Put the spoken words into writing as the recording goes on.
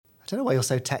don't know why you're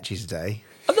so tetchy today.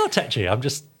 I'm not tetchy. I'm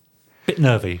just a bit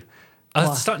nervy.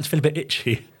 I'm starting to feel a bit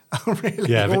itchy. Oh, really?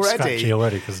 Yeah, a bit already? scratchy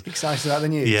already. Cause, Excited about the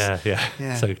news?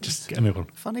 yeah. So just get me on.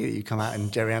 Funny that you come out in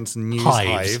Jerry Anderson news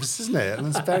Hives. hives, isn't it?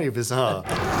 And that's very bizarre.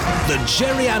 The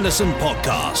Jerry Anderson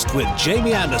Podcast with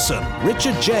Jamie Anderson,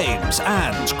 Richard James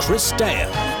and Chris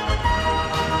Dale.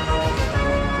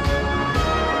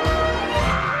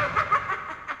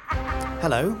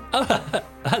 Hello.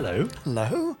 Hello.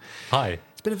 Hello. Hi.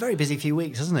 It's been a very busy few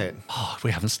weeks, hasn't it? Oh,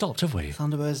 we haven't stopped, have we?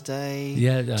 Thunderbirds Day.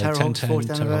 Yeah, Terrahawks 4th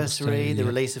Terrahawks anniversary. Day, The yeah.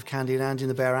 release of Candy and Andy and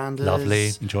the Bear Anders.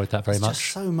 Lovely. Enjoyed that very There's much.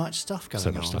 just so much stuff going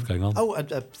on. So much stuff going on. Oh,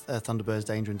 Thunderbirds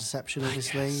Danger and Deception,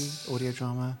 obviously. Audio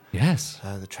drama. Yes.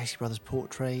 The Tracy Brothers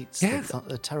portraits. Yeah.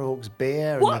 The Terrahawks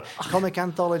beer. What? And the comic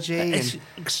anthology. It's and,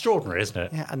 extraordinary, isn't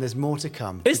it? yeah, and there's more to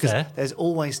come. Is because there? There's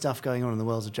always stuff going on in the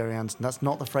worlds of Jerry Anderson. That's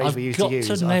not the phrase I've we used got to use.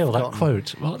 to I've nail that forgotten. quote.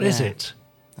 What is Yeah. it?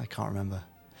 I can't remember.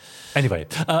 Anyway,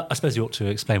 I suppose you ought to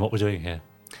explain what we're doing here.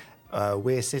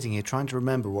 We're sitting here trying to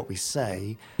remember what we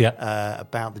say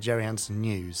about the Jerry Anderson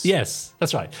news. Yes,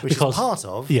 that's right. Which is part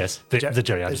of yes, the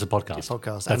Jerry Anderson the podcast.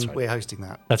 podcast, That's and right. we're hosting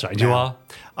that. That's right. And now. you are?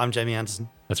 I'm Jamie Anderson.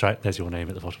 That's right. There's your name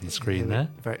at the bottom of the screen there.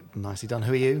 Very nicely done.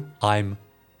 Who are you? I'm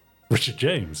Richard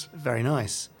James. Very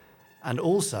nice. And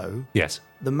also, Yes.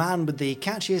 the man with the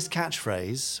catchiest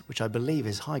catchphrase, which I believe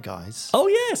is "Hi guys." Oh,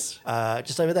 yes.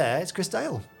 Just over there, it's Chris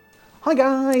Dale. Hi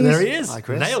guys. There he is. Hi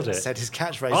Chris. Nailed it. Said his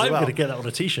catchphrase I'm as well. going to get that on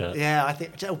a T-shirt. Yeah, I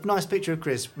think a nice picture of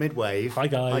Chris mid-wave. Hi,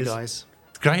 guys. Hi guys.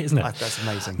 It's great, isn't it? That's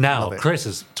amazing. Now, Love it. Chris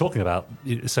is talking about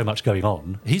so much going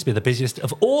on. He's been the busiest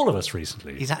of all of us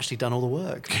recently. He's actually done all the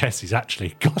work. Yes, he's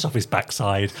actually got off his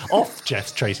backside, off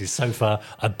Jeff Tracy's sofa,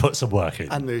 and put some work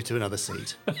in. And moved to another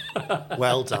seat.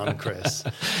 Well done, Chris.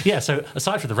 Yeah, so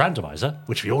aside from the randomizer,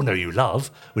 which we all know you love,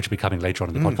 which will be coming later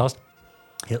on in the podcast,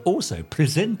 he'll also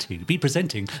be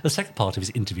presenting the second part of his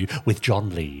interview with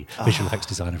John Lee, visual effects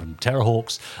designer from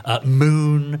Terrahawks,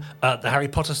 Moon, the Harry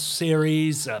Potter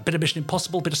series, a bit of Mission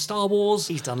Impossible, a bit of Star Wars,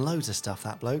 He's done loads of stuff,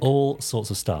 that bloke. all sorts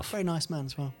of stuff. Very nice man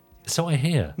as well. So I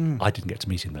hear. I didn't get to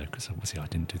meet him, though, because obviously I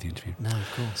didn't do the interview. No,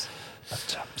 of course. But,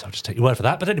 so I'll just take your word for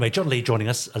that. But anyway, John Lee joining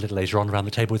us a little later on around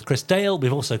the table with Chris Dale.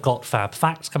 We've also got Fab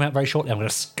Facts coming out very shortly. I'm going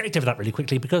to skate over that really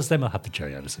quickly because then we'll have the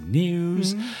Jerry Anderson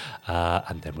news.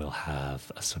 And then we'll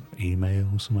have some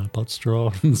emails from our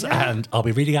podstrons. And I'll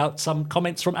be reading out some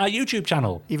comments from our YouTube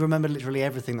channel. You've remembered literally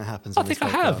everything that happens I on this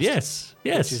think I have, podcast,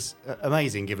 yes. Which is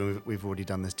amazing, given we've already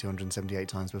done this 278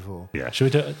 times before. Yeah, should we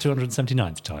do it at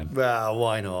 279th time? Well,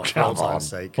 why not? For Come old on, time's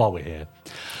sake. while we're here.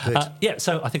 Good.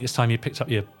 So I think it's time you picked up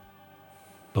your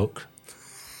book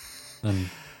and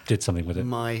did something with it.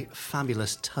 My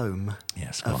fabulous tome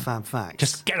Yes, go on. of Fab Facts.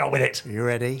 Just get on with it. Are you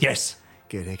ready? Yes.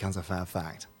 Good, here comes a Fab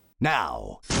Fact.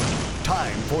 Now,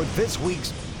 time for this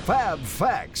week's Fab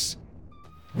Facts.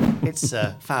 It's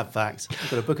Fab Facts.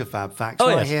 I've got a book of Fab Facts Oh,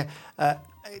 right yes. here.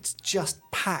 It's just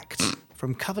packed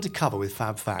from cover to cover with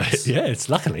Fab Facts. Yeah, it's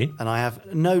luckily. And I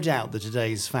have no doubt that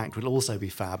today's fact will also be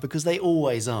fab, because they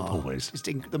always are. Always. It's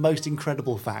the most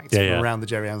incredible facts Yeah, from yeah. around the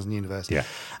Jerry Anderson universe. Yeah.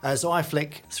 So I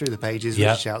flick through the pages,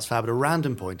 Yeah. which shouts fab at a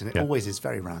random point, and it Yeah. always is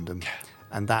very random.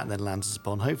 And that then lands us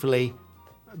upon, hopefully,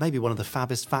 maybe one of the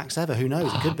fabbest facts ever. Who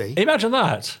knows? It could be. Imagine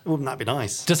that. Wouldn't that be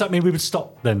nice? Does that mean we would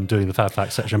stop then doing the Fab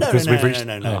Facts section? No, because no, we've no, reached...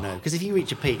 no. Because if you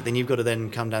reach a peak, then you've got to then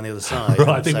come down the other side. Right,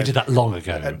 I think we So- did that long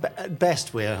ago. At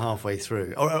best, we're halfway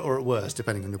through, or at worst,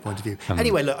 depending on your point of view.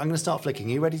 Anyway, look, I'm going to start flicking.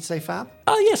 Are you ready to say fab?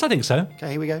 Oh, yes, I think so.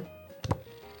 Okay, here we go.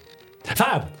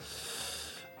 Fab.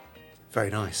 Very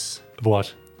nice.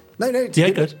 What? No, it's Yeah,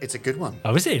 a good. It's a good one.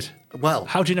 Oh, is it? Well,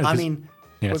 How do you know? I 'Cause- mean,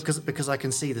 Yes. because I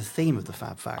can see the theme of the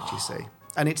Fab Fact. You see,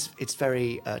 and it's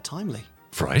very timely.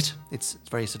 Right. It's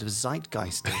very sort of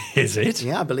zeitgeisty. Is it?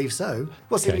 Yeah, I believe so.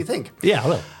 Well, see what Okay. you think. Yeah, I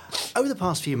will. Over the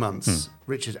past few months,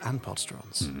 Richard and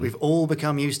Podstrons, we've all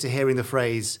become used to hearing the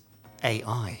phrase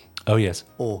AI Oh, yes.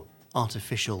 or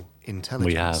artificial intelligence.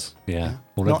 We have, yeah.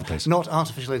 All over Not, the place. not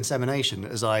artificial insemination,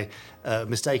 as I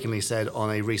mistakenly said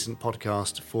on a recent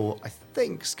podcast for, I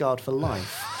think, Scarred for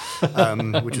Life,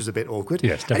 which was a bit awkward.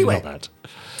 Yes, definitely anyway, not that.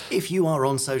 if you are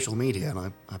on social media,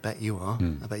 and I bet you are,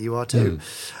 I bet you are too,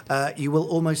 you will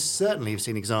almost certainly have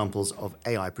seen examples of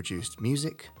AI-produced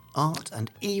music, art, and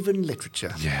even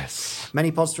literature. Yes. Many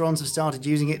Podstrons have started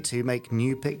using it to make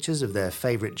new pictures of their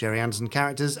favourite Jerry Anderson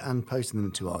characters and posting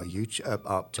them to our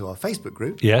to our Facebook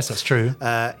group. Yes, that's true.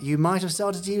 You might have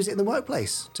started to use it in the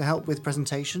workplace to help with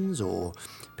presentations or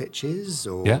pitches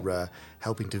or Yeah.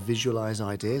 helping to visualise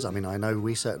ideas. I mean, I know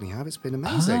we certainly have. It's been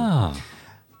amazing. Ah.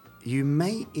 You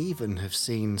may even have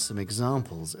seen some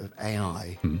examples of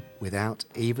AI without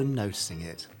even noticing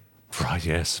it. Right,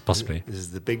 yes, possibly. This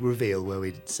is the big reveal where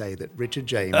we say that Richard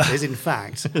James is, in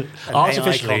fact, an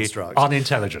Artificially AI construct.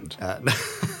 unintelligent.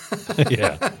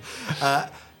 Yeah.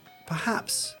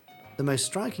 Perhaps the most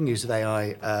striking use of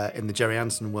AI in the Jerry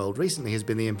Anderson world recently has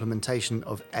been the implementation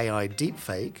of AI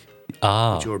deepfake,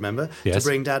 which you'll remember, yes. to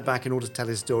bring Dad back in order to tell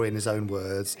his story in his own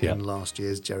words Yeah. in last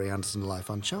year's Jerry Anderson Life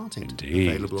Uncharted. Indeed.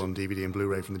 Available on DVD and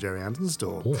Blu-ray from the Jerry Anderson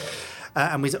store.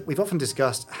 And we've often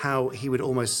discussed how he would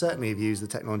almost certainly have used the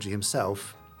technology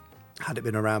himself had it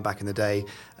been around back in the day.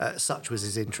 Such was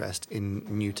his interest in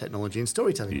new technology and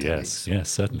storytelling techniques. Yes,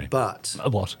 certainly. But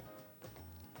What?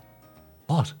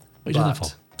 What? What are you doing that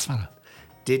for? What's the matter?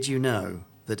 did you know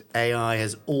that AI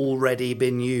has already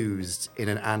been used in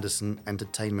an Anderson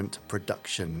Entertainment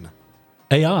production?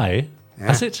 AI? Yeah.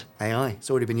 Has it? AI. It's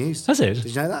already been used. Has it?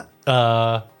 Did you know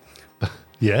that?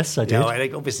 Yes, I did. No, I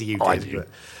think obviously you did. I did.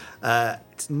 But,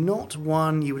 it's not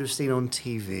one you would have seen on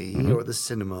TV or at the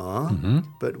cinema,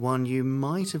 but one you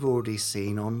might have already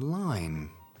seen online.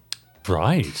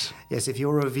 Right. Yes, if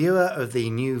you're a viewer of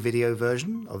the new video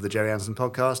version of the Jerry Anderson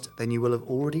podcast, then you will have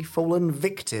already fallen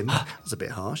victim, that's a bit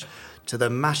harsh, to the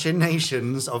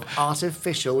machinations of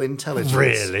artificial intelligence.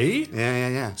 Really?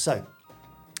 Yeah. So,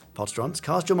 Podstrons,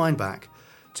 cast your mind back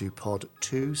to Pod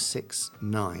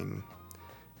 269.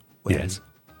 When Yes.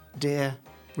 dear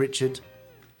Richard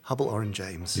Hubble Oren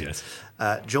James Yes.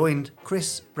 joined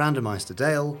Chris Randomizer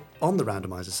Dale on the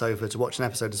randomizer sofa to watch an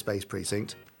episode of Space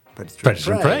Precinct,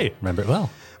 Predator and Prey. Remember it well.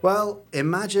 Well,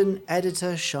 imagine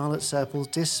editor Charlotte Serple's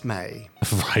dismay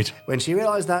Right. when she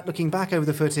realised that, looking back over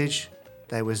the footage,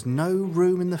 there was no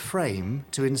room in the frame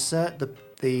to insert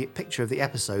the picture of the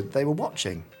episode that they were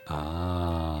watching.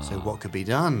 So what could be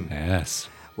done? Yes.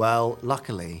 Well,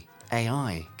 luckily,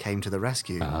 AI came to the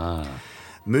rescue.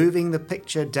 Moving the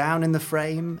picture down in the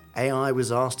frame, AI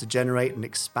was asked to generate an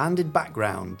expanded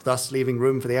background, thus leaving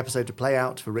room for the episode to play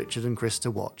out for Richard and Chris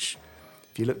to watch.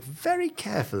 If you look very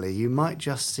carefully, you might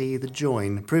just see the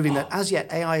join, proving that as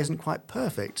yet AI isn't quite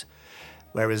perfect.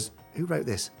 Whereas, who wrote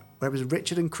this? Whereas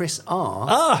Richard and Chris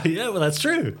are. Yeah, well, that's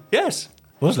true. Yes.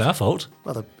 Wasn't our fault.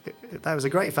 Well, that was a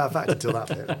great fab fact until that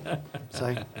bit.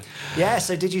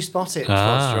 So did you spot it,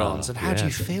 Podstrons? And how do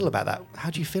you feel about that?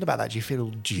 How do you feel about that? Do you feel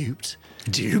duped?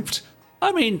 Duped?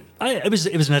 I mean, it was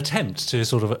an attempt to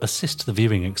sort of assist the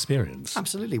viewing experience.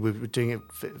 Absolutely. We were doing it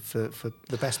for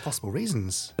the best possible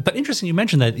reasons. But interesting, you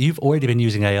mentioned that you've already been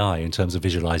using AI in terms of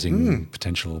visualizing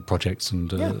potential projects and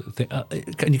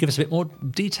can you give us a bit more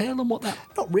detail on what that...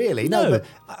 Not really, no. But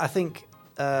I think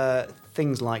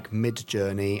things like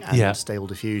Midjourney and Stable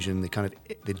Diffusion, the kind of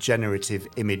the generative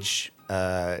image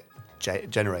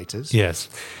generators. Yes.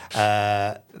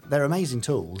 They're amazing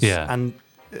tools. Yeah. And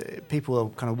people are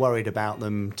kind of worried about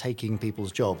them taking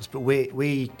people's jobs, but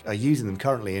we are using them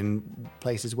currently in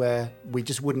places where we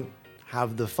just wouldn't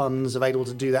have the funds available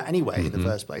to do that anyway in the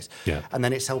first place. Yeah. And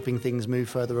then it's helping things move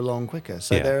further along quicker.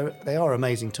 So they are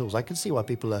amazing tools. I can see why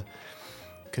people are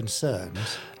concerned.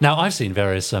 Now, I've seen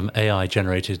various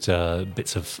AI-generated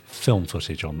bits of film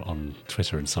footage on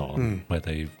Twitter and so on, where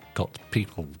they've got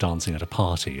people dancing at a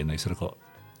party and they sort of got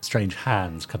strange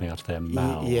hands coming out of their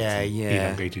mouths.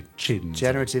 Elongated chins.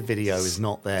 Generative video is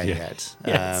not there yet.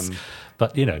 Yes.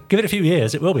 But, give it a few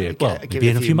years, it will be. Well, give maybe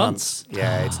it in a few months.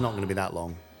 Yeah, it's not going to be that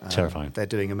long. Terrifying. They're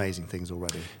doing amazing things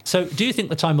already. So do you think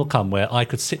the time will come where I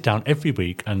could sit down every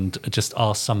week and just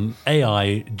ask some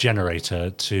AI generator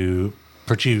to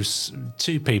produce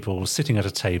two people sitting at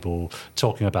a table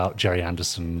talking about Jerry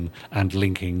Anderson and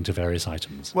linking to various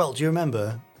items? Well, do you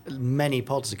remember many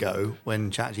pods ago when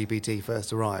ChatGPT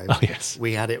first arrived? Oh, yes.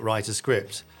 We had it write a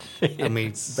script and we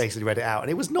basically read it out.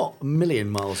 And it was not a million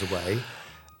miles away,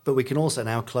 but we can also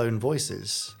now clone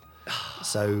voices.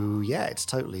 So, yeah, it's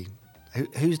totally...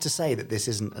 Who's to say that this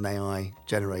isn't an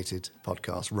AI-generated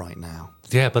podcast right now?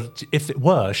 Yeah, but if it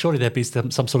were, surely there'd be some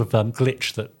sort of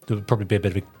glitch that there would probably be a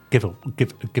bit of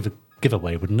a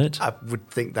giveaway, wouldn't it? I would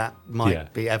think that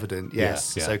might be evident,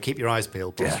 yes. Yeah. So keep your eyes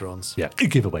peeled, Podstrons. Yeah,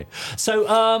 giveaway.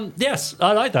 So, yes,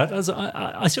 I like that.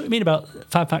 I see what you mean about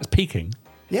Fab Facts peaking.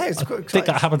 Yeah, it's quite I think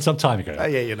that happened some time ago. Oh,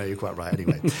 yeah, you're quite right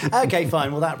anyway. Okay,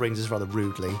 fine. Well, that brings us rather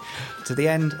rudely to the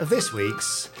end of this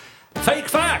week's... Fake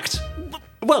fact!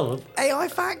 Well... AI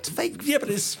fact? Fake? Yeah, but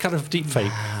it's kind of deep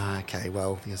fake. Okay,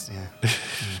 well, yes, yeah.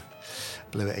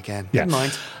 Blew it again. Yeah. Never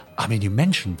mind. I mean, you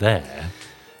mentioned there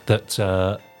that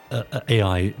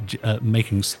AI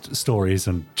making stories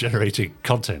and generating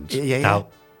content. Yeah. Now,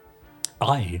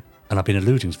 and I've been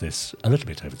alluding to this a little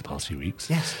bit over the past few weeks,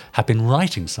 Yes. have been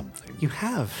writing something. You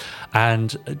have.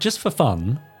 And just for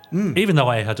fun, even though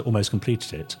I had almost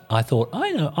completed it, I thought,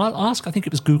 I'll ask, I think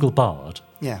it was Google Bard,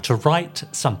 Yeah. to write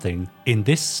something in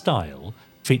this style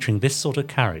featuring this sort of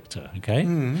character, okay?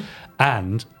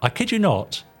 And I kid you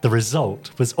not, the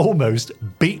result was almost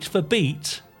beat for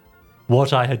beat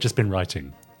what I had just been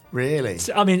writing. Really?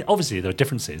 I mean, obviously there are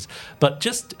differences, but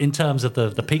just in terms of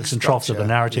the peaks and troughs of the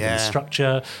narrative and the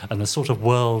structure and the sort of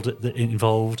world that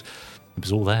involved, it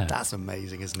was all there. That's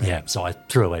amazing, isn't it? Yeah, so I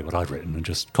threw away what I'd written and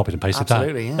just copied and pasted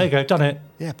Absolutely, that. yeah. There you go, done it.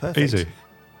 Yeah, perfect. Easy.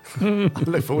 I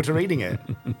look forward to reading it.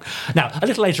 Now, a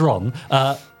little later on,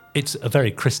 it's a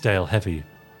very Chris Dale heavy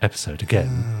episode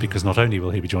again, because not only will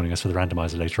he be joining us for the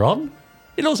randomizer later on,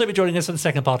 he'll also be joining us for the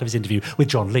second part of his interview with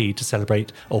John Lee to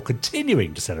celebrate, or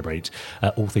continuing to celebrate,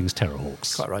 all things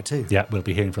Terrahawks. Quite right, too. Yeah, we'll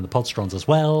be hearing from the Podstrons as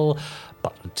well.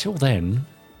 But until then...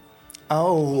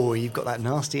 Oh, you've got that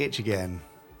nasty itch again.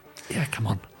 Yeah, come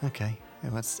on. Okay.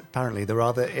 Yeah, that's apparently the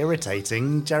rather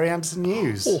irritating Jerry Anderson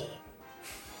news. Oh.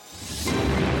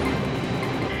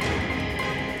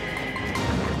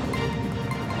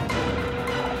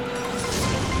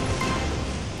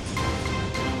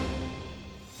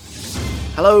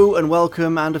 Hello and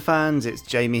welcome, Ander fans. It's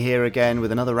Jamie here again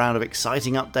with another round of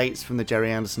exciting updates from the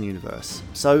Jerry Anderson universe.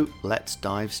 So let's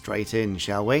dive straight in,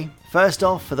 shall we? First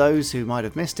off, for those who might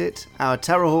have missed it, our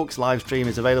Terrahawks livestream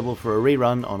is available for a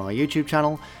rerun on our YouTube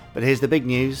channel. But here's the big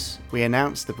news. We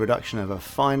announced the production of a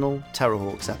final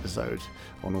Terrahawks episode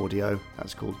on audio.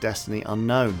 That's called Destiny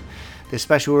Unknown. This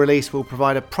special release will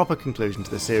provide a proper conclusion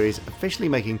to the series, officially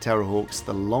making Terrahawks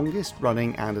the longest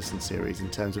running Anderson series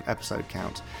in terms of episode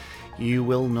count. You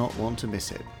will not want to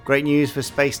miss it. Great news for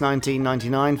Space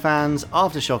 1999 fans.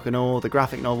 Aftershock and Awe, the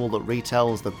graphic novel that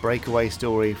retells the breakaway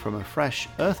story from a fresh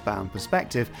Earthbound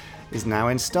perspective, is now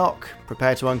in stock.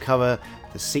 Prepare to uncover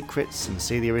the secrets and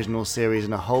see the original series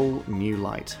in a whole new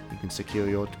light. You can secure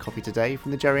your copy today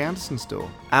from the Jerry Anderson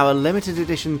store. Our limited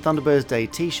edition Thunderbirds Day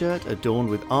t-shirt, adorned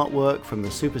with artwork from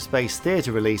the Super Space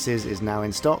Theatre releases, is now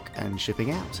in stock and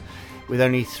shipping out. With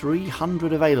only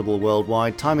 300 available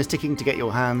worldwide, time is ticking to get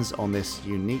your hands on this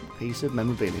unique piece of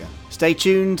memorabilia. Stay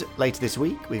tuned. Later this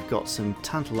week, we've got some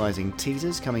tantalising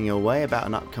teasers coming your way about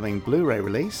an upcoming Blu-ray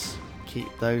release.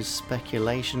 Keep those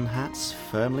speculation hats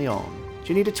firmly on. Do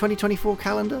you need a 2024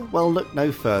 calendar? Well, look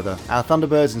no further. Our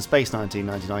Thunderbirds and Space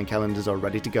 1999 calendars are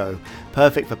ready to go.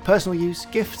 Perfect for personal use,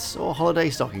 gifts, or holiday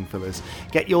stocking fillers.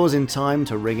 Get yours in time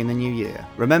to ring in the new year.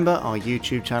 Remember, our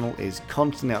YouTube channel is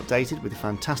constantly updated with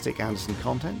fantastic Anderson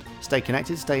content. Stay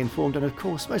connected, stay informed, and of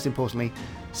course, most importantly,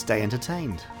 stay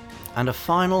entertained. And a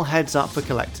final heads up for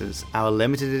collectors. Our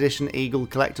limited edition Eagle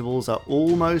collectibles are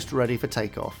almost ready for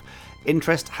takeoff.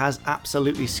 Interest has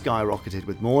absolutely skyrocketed,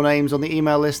 with more names on the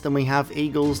email list than we have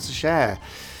Eagles to share.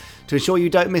 To ensure you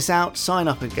don't miss out, sign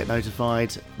up and get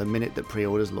notified the minute that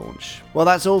pre-orders launch. Well,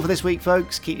 that's all for this week,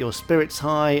 folks. Keep your spirits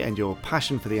high and your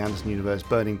passion for the Anderson universe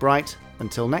burning bright.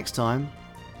 Until next time,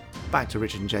 back to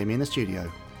Richard and Jamie in the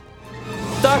studio.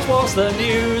 That was the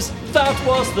news. That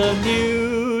was the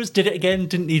news. Did it again.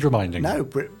 Didn't need reminding. No,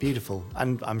 beautiful.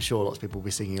 And I'm sure lots of people will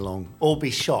be singing along, or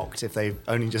be shocked if they've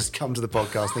only just come to the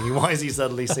podcast thinking, why is he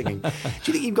suddenly singing? Do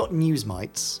you think you've got news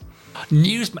mites?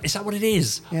 News, is that what it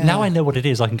is? Yeah. Now I know what it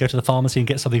is. I can go to the pharmacy and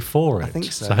get something for it. I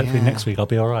think so. So hopefully yeah. next week I'll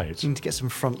be all right. You need to get some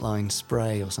frontline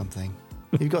spray or something.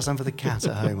 You've got some for the cat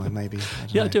at home, maybe.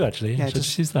 I do actually. Yeah, Should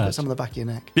just use that. put some on the back of your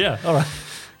neck. Yeah, all right.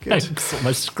 Good. It's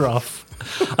almost scruff.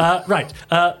 Right,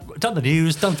 done the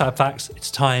news, done Fab Facts.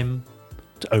 It's time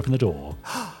to open the door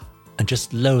and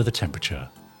just lower the temperature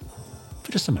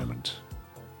for just a moment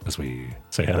as we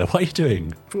say hello. What are you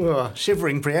doing?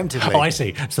 Shivering preemptively. Oh, I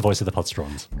see. It's the voice of the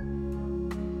Podstrons.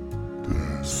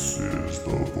 This is the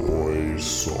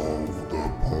voice of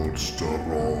the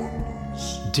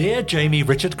Podsterons. Dear Jamie,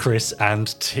 Richard, Chris,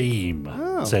 and team,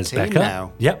 says team Becca.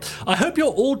 now. Yep. I hope you're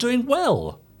all doing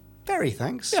well. Very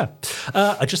thanks. Yeah.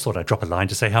 I just thought I'd drop a line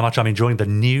to say how much I'm enjoying the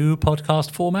new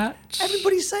podcast format.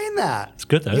 Everybody's saying that. It's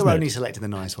good though, You're isn't only it? selecting the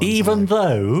nice ones. Even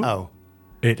though Oh,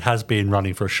 it has been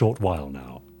running for a short while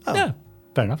now. Oh. Yeah,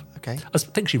 fair enough. Okay. I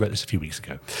think she wrote this a few weeks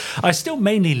ago. I still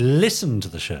mainly listen to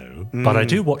the show, but I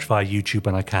do watch via YouTube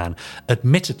when I can.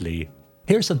 Admittedly,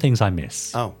 here are some things I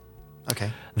miss. Oh,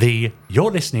 okay.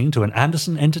 You're listening to an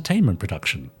Anderson Entertainment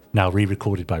production, now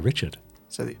re-recorded by Richard.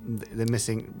 So they're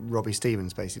missing Robbie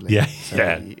Stevens, basically. Yeah, So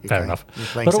fair enough. You're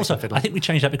playing But second also, fiddle. I think we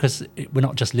changed that because we're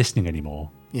not just listening anymore.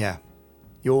 Yeah.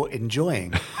 You're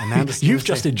enjoying an Anderson. You've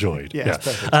just enjoyed. Yeah, it's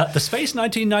perfect. The Space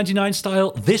 1999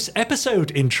 style This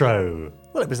Episode intro.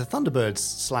 Well, it was a Thunderbirds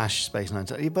 / Space 9.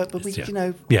 But we,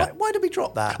 Yeah. Yeah. why did we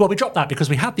drop that? Well, we dropped that because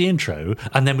we had the intro,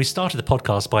 and then we started the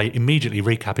podcast by immediately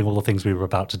recapping all the things we were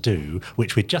about to do,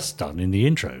 which we'd just done in the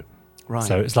intro. Right.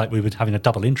 So it's like we were having a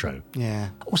double intro. Yeah.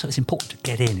 Also, it's important to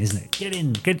get in, isn't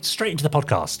it? Get straight into the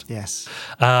podcast. Yes.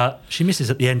 She misses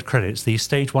at the end credits the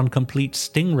Stage 1 complete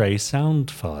Stingray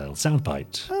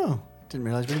soundbite. Oh, didn't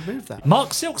realise we'd moved that.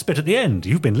 Mark Silk's bit at the end.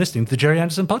 You've been listening to the Jerry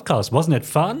Anderson podcast. Wasn't it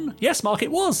fun? Yes, Mark,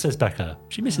 it was, says Becca.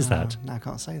 She misses that. No, I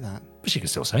can't say that. But she can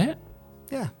still say it.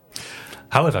 Yeah.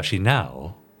 However, she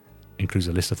now includes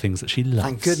a list of things that she loves.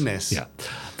 Thank goodness. Yeah.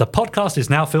 The podcast is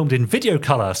now filmed in video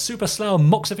colour, super slow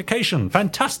moxification.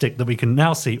 Fantastic that we can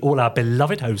now see all our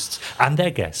beloved hosts and their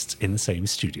guests in the same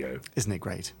studio. Isn't it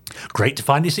great? Great to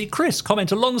finally see Chris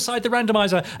comment alongside the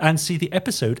randomizer and see the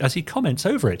episode as he comments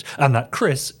over it. And that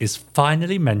Chris is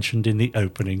finally mentioned in the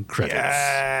opening credits.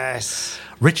 Yes.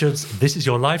 Richard's This Is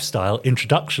Your Lifestyle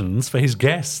introductions for his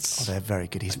guests. Oh, they're very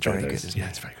good. He's very good, isn't he?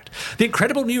 It's very good. The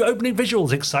incredible new opening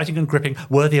visuals, exciting and gripping,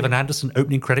 worthy of an Anderson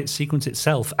opening credit sequence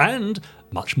itself, and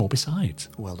much more besides.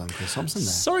 Well done, Chris Thompson there.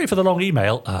 Sorry for the long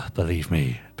email. Believe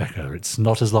me, Becca, it's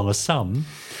not as long as some.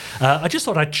 I just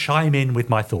thought I'd chime in with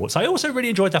my thoughts. I also really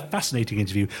enjoyed that fascinating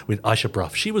interview with Aisha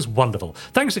Bruff. She was wonderful.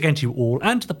 Thanks again to you all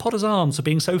and to the Potter's Arms for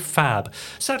being so fab.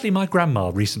 Sadly, my grandma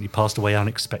recently passed away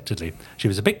unexpectedly. She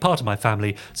was a big part of my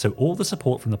family, so all the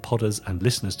support from the Potters and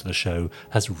listeners to the show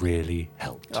has really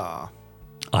helped.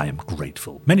 I am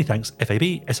grateful. Many thanks, FAB,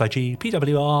 SIG,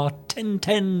 PWR,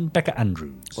 1010, Becca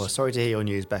Andrews. Well, sorry to hear your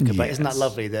news, Becca, but isn't that Yes.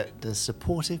 lovely that the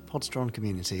supportive Podstron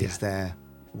community is there,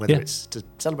 whether it's to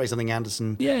celebrate something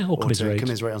Anderson or to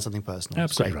commiserate on something personal.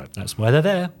 It's Absolutely great. right. That's why they're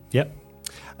there. Yep.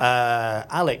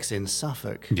 Alex in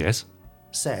Suffolk Yes.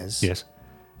 says, Yes.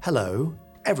 hello,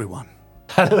 everyone.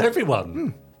 Hello,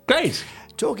 everyone. Great.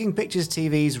 Talking Pictures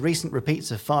TV's recent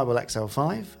repeats of Fireball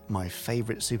XL5, my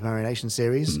favourite Super Mario Nation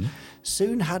series,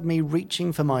 soon had me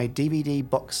reaching for my DVD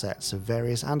box sets of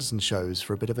various Anderson shows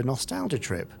for a bit of a nostalgia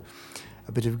trip.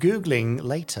 A bit of Googling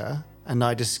later, and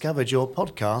I discovered your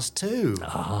podcast too.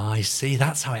 I see.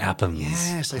 That's how it happens.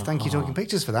 Yeah, so thank you, Talking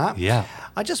Pictures, for that. Yeah.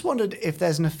 I just wondered if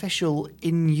there's an official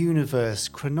in-universe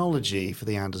chronology for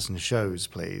the Anderson shows,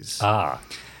 please.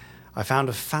 I found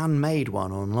a fan-made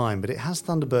one online, but it has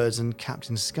Thunderbirds and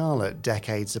Captain Scarlet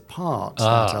decades apart,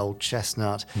 that old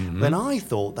chestnut, when I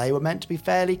thought they were meant to be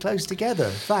fairly close together.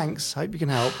 Thanks. Hope you can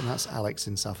help. And that's Alex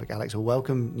in Suffolk. Alex, well,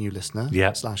 welcome, new listener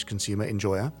 / consumer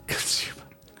enjoyer.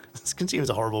 Consumer's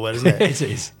a horrible word, isn't it? It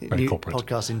is. Very New corporate.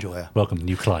 podcast enjoyer. Welcome,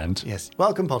 new client. Yes.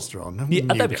 Welcome, Podstron. Yeah,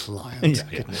 New there we are. client. Yeah.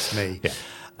 Goodness me.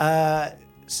 Yeah.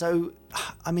 So,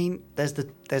 I mean, there's the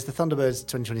Thunderbirds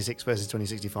 2026 versus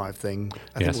 2065 thing.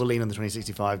 I think Yes. we'll lean on the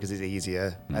 2065 because it's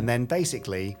easier. And then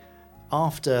basically,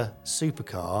 after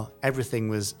Supercar, everything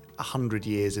was 100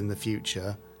 years in the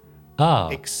future,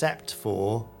 except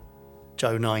for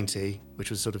Joe 90, which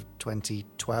was sort of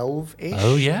 2012-ish.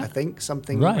 Oh, yeah? I think,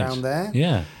 something Right. around there.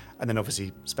 Yeah. And then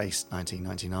obviously Space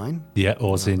 1999. Yeah,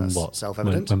 or as in that's what?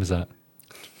 self-evident. When was that?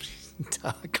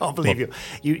 I can't believe you're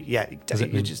it-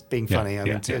 just being yeah, funny. I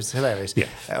mean, yeah. it was hilarious. Yeah.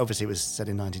 Obviously, it was said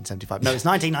in 1975. No, it's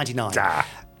 1999.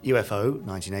 UFO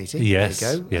 1980. Yes,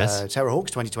 There you go. yes. Terrahawks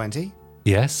 2020.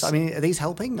 Yes. I mean, are these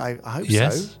helping? I hope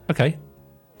yes. so. Okay.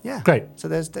 Yeah. Great. So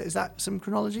is that some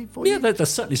chronology for Yeah, you? there's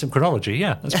certainly some chronology.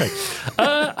 Yeah, that's great.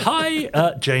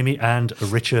 Hi, Jamie and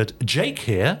Richard. Jake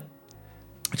here.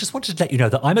 I just wanted to let you know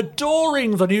that I'm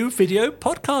adoring the new video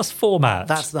podcast format.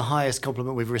 That's the highest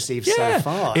compliment we've received so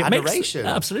far. Adoration.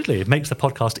 Absolutely. It makes the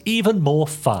podcast even more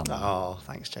fun. Oh,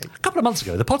 thanks, Jake. A couple of months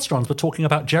ago, the Podstrons were talking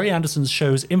about Jerry Anderson's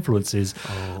show's influences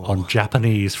on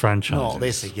Japanese franchises. Not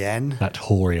this again. That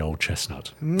hoary old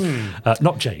chestnut.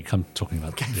 Not Jake, I'm talking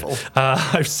about. Careful.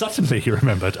 I've suddenly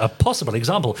remembered a possible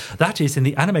example. That is in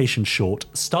the animation short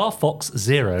Star Fox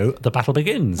Zero, The Battle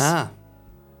Begins.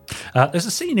 There's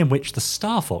a scene in which the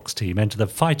Star Fox team enter the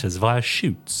fighters via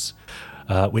chutes,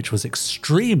 which was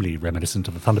extremely reminiscent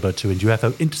of the Thunderbird 2 and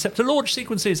UFO Interceptor launch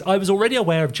sequences. I was already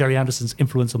aware of Jerry Anderson's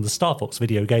influence on the Star Fox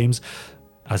video games,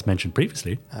 as mentioned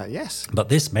previously. Yes. But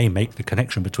this may make the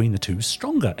connection between the two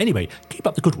stronger. Anyway, keep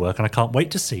up the good work, and I can't wait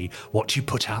to see what you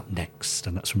put out next.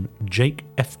 And that's from Jake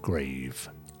F. Grave.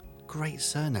 Great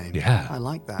surname. Yeah. I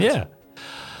like that. Yeah.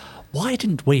 Why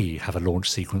didn't we have a launch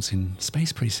sequence in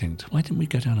Space Precinct? Why didn't we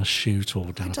go down a chute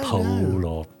or down a don't pole know.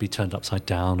 or be turned upside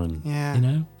down and, Yeah. you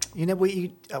know? You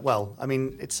know, well, I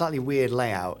mean, it's slightly weird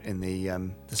layout in the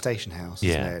station house,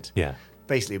 isn't it? Yeah.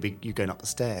 Basically, you going up the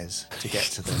stairs to get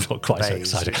to the Not quite so bays.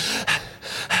 exciting.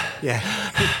 Yeah.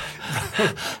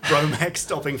 Romex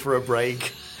stopping for a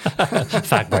break.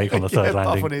 Fag break on the third Puff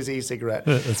landing. on his e-cigarette.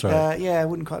 That's right. Yeah, it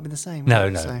wouldn't quite have been the same. No, would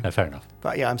it? no, So- no, fair enough.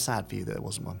 But yeah, I'm sad for you that there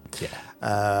wasn't one. Yeah.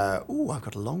 I've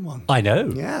got a long one. I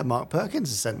know. Yeah, Mark Perkins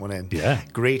has sent one in. Yeah.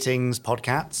 Greetings,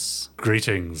 Podcats.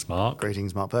 Greetings, Mark.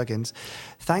 Greetings, Mark Perkins.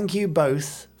 Thank you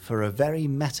both for a very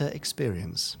meta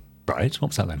experience. Right.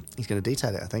 What's that then? He's going to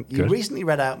detail it, I think. You Good. recently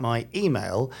read out my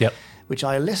email, Yep. which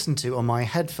I listened to on my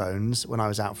headphones when I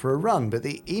was out for a run. But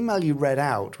the email you read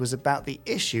out was about the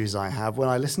issues I have when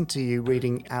I listen to you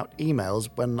reading out emails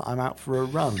when I'm out for a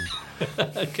run.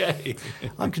 Okay.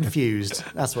 I'm confused.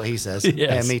 That's what he says.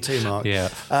 Yes. Yeah, me too, Mark. Yeah.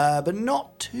 But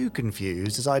not too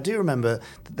confused, as I do remember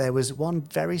that there was one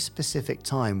very specific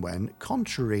time when,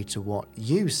 contrary to what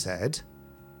you said,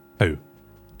 Who?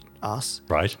 us,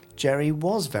 Right. Jerry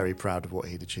was very proud of what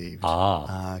he'd achieved.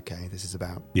 Okay, this is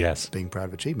about Yes. being proud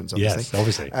of achievements, obviously. Yes,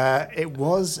 obviously. It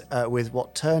was with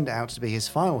what turned out to be his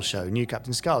final show, New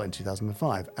Captain Scarlet, in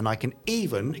 2005. And I can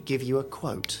even give you a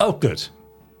quote. Oh, good.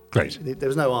 Great. There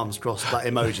was no arms crossed that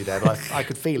emoji there, but I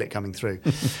could feel it coming through.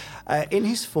 In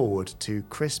his foreword to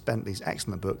Chris Bentley's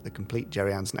excellent book, The Complete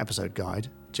Jerry Anderson Episode Guide,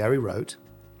 Jerry wrote,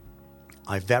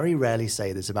 "I very rarely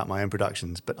say this about my own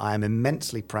productions, but I am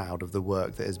immensely proud of the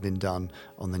work that has been done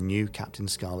on the new Captain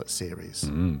Scarlet series."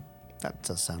 That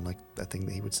does sound like a thing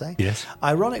that he would say. Yes.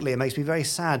 Ironically, it makes me very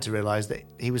sad to realise that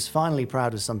he was finally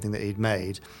proud of something that he'd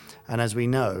made. And as we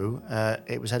know,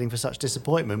 it was heading for such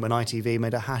disappointment when ITV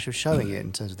made a hash of showing it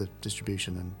in terms of the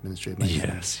distribution and Ministry of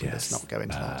Maintenance. Yes. Let's not go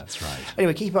into that. That's right.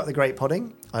 Anyway, keep up the great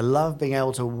podding. I love being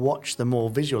able to watch the more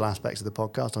visual aspects of the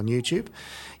podcast on YouTube.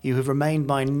 You have remained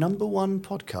my number one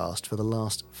podcast for the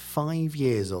last 5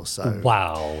 years or so.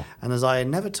 Wow. And as I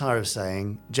never tire of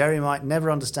saying, Jerry might never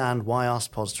understand why us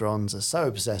podsterons are so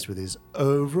obsessed with his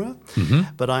oeuvre,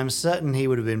 but I'm certain he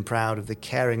would have been proud of the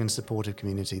caring and supportive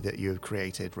community that you have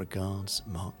created. Regards,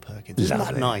 Mark Perkins. Isn't that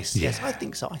Lovely. nice? Yeah. Yes, I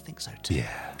think so. I think so too. Yeah,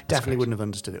 that's Definitely great. wouldn't have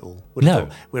understood it all. Would have No.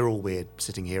 thought we're all weird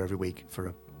sitting here every week for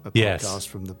a Yes. podcast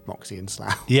from the Moxie and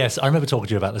Slough. Yes, I remember talking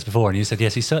to you about this before, and you said,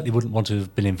 yes, he certainly wouldn't want to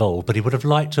have been involved, but he would have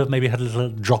liked to have maybe had a little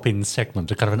drop-in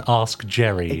segment, a kind of an Ask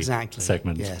Jerry Exactly.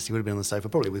 segment. Yes, he would have been on the sofa,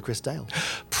 probably with Chris Dale.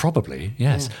 Probably,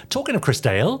 yes. Talking of Chris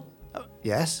Dale...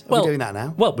 Yes, are we doing that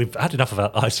now? Well, we've had enough of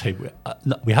our... I say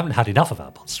no, we haven't had enough of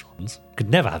our podsterons. Could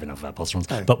never have enough of our podsterons.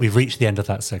 No. But we've reached the end of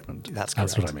that segment. That's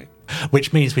what correct. I mean.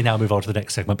 Which means we now move on to the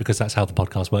next segment because that's how the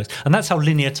podcast works. And that's how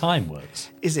linear time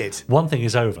works. Is it? One thing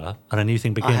is over and a new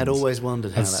thing begins. I had always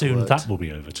wondered how and that soon worked. that will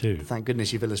be over too. Thank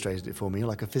goodness you've illustrated it for me. You're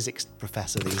like a physics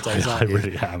professor these days, I aren't you?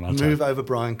 really am, aren't I? Move over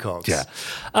Brian Cox.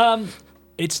 Yeah.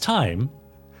 It's time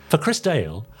for Chris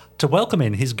Dale to welcome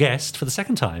in his guest for the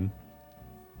second time,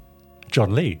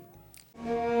 John Lee.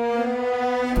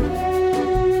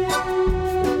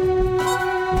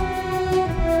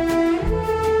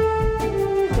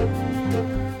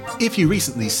 If you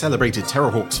recently celebrated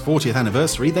Terrahawks' 40th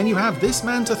anniversary, then you have this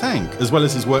man to thank. As well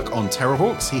as his work on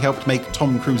Terrahawks, he helped make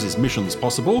Tom Cruise's missions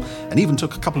possible and even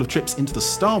took a couple of trips into the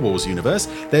Star Wars universe.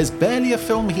 There's barely a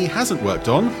film he hasn't worked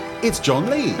on. It's John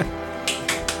Lee.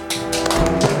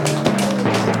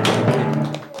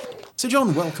 So,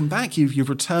 John, welcome back. You've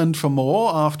returned for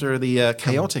more after the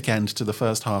chaotic end to the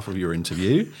first half of your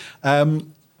interview.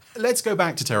 Let's go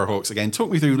back to Terrahawks again.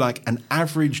 Talk me through like an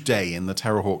average day in the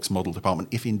Terrahawks model department,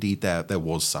 if indeed there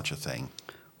was such a thing.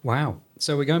 Wow.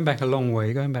 So we're going back a long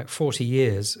way, going back 40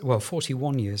 years, well,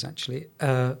 41 years actually.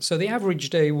 So the average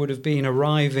day would have been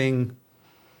arriving,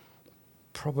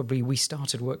 probably we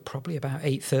started work probably about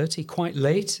 8:30, quite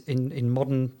late in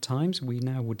modern times. We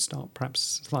now would start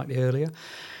perhaps slightly earlier.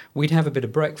 We'd have a bit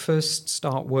of breakfast,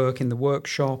 start work in the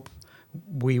workshop.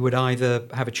 We would either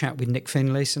have a chat with Nick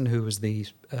Finlayson, who was the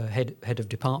head of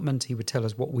department. He would tell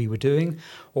us what we were doing,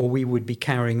 or we would be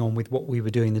carrying on with what we were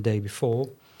doing the day before.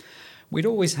 We'd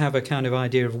always have a kind of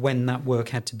idea of when that work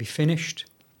had to be finished.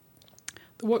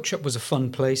 The workshop was a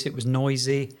fun place. It was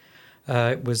noisy.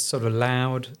 It was sort of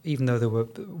loud, even though there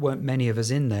weren't many of us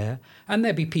in there. And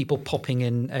there'd be people popping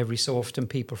in every so often,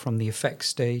 people from the effects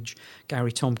stage,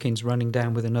 Gary Tompkins running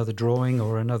down with another drawing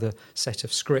or another set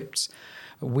of scripts.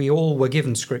 We all were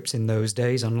given scripts in those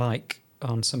days, unlike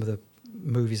on some of the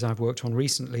movies I've worked on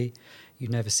recently.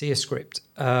 You'd never see a script.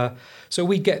 So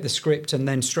we'd get the script, and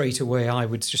then straight away I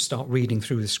would just start reading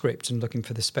through the script and looking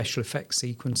for the special effects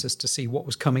sequences to see what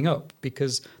was coming up,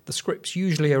 because the scripts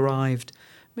usually arrived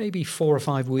maybe 4 or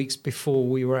 5 weeks before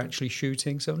we were actually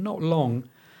shooting, so not long.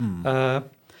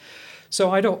 So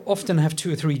I'd often have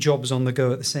 2 or 3 jobs on the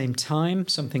go at the same time,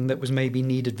 something that was maybe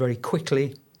needed very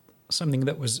quickly, something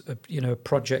that was a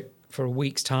project for a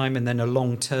week's time, and then a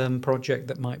long-term project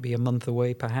that might be a month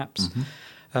away perhaps.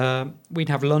 We'd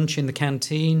have lunch in the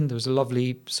canteen. There was a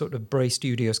lovely sort of Bray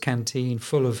Studios canteen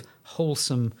full of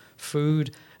wholesome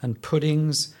food and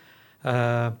puddings.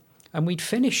 And we'd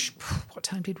finish, what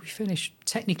time did we finish?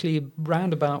 Technically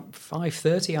around about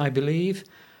 5:30, I believe.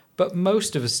 But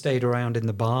most of us stayed around in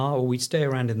the bar, or we'd stay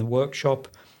around in the workshop,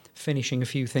 finishing a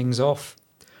few things off.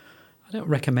 I don't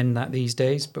recommend that these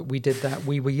days, but we did that.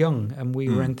 We were young and we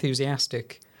were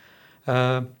enthusiastic.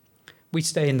 We'd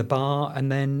stay in the bar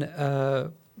and then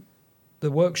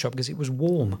the workshop, because it was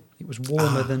warm. It was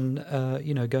warmer than,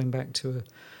 going back to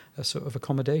a sort of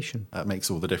accommodation. That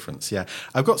makes all the difference, yeah.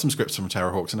 I've got some scripts from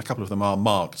Terrahawks, and a couple of them are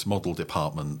marked model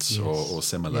departments or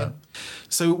similar. Yeah.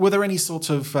 So were there any sort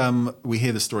of, we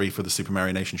hear the story for the Super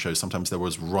Mario Nation show, sometimes there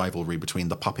was rivalry between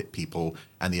the puppet people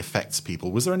and the effects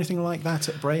people. Was there anything like that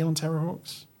at Bray on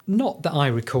Terrahawks? Not that I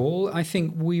recall. I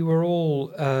think we were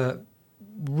all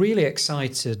really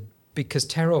excited because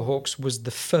Terrahawks was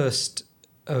the first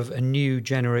of a new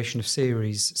generation of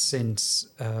series since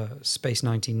Space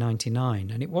 1999.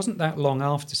 And it wasn't that long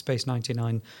after Space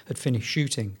 99 had finished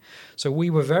shooting. So we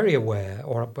were very aware,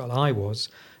 I was,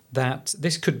 that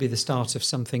this could be the start of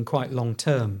something quite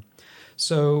long-term.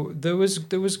 So there was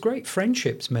great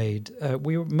friendships made.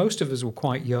 Most of us were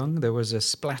quite young. There was a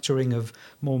splattering of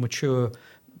more mature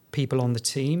people on the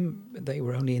team. They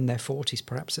were only in their 40s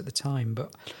perhaps at the time,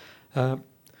 but...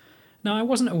 No, I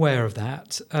wasn't aware of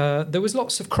that. There was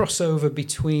lots of crossover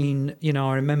between,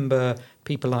 I remember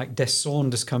people like Des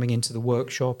Saunders coming into the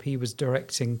workshop. He was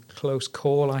directing Close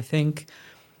Call, I think,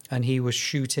 and he was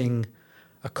shooting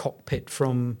a cockpit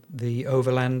from the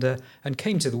Overlander and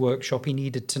came to the workshop. He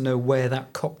needed to know where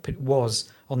that cockpit was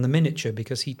on the miniature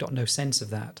because he'd got no sense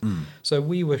of that. So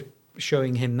we were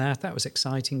showing him that. That was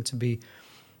exciting to be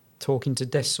talking to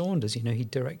Des Saunders. He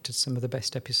directed some of the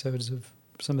best episodes of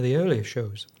some of the earlier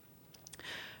shows.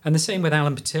 And the same with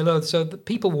Alan Patillo. So the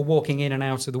people were walking in and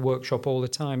out of the workshop all the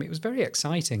time. It was very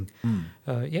exciting.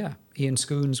 Ian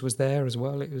Scoons was there as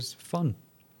well. It was fun.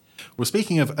 Well,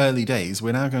 speaking of early days,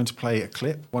 we're now going to play a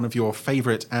clip, one of your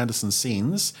favourite Anderson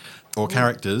scenes or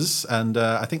characters. And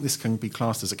I think this can be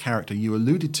classed as a character. You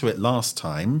alluded to it last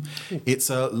time. It's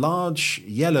a large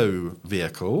yellow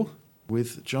vehicle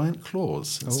with giant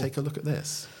claws. Let's take a look at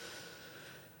this.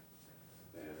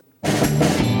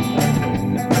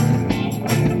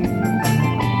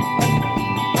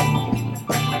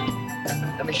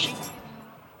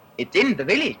 It's in the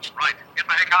village. Right. Get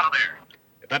the heck out of there.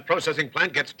 If that processing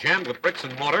plant gets jammed with bricks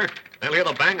and mortar, they'll hear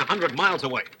the bang 100 miles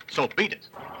away. So beat it.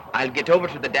 I'll get over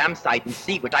to the dam site and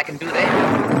see what I can do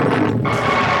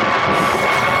there.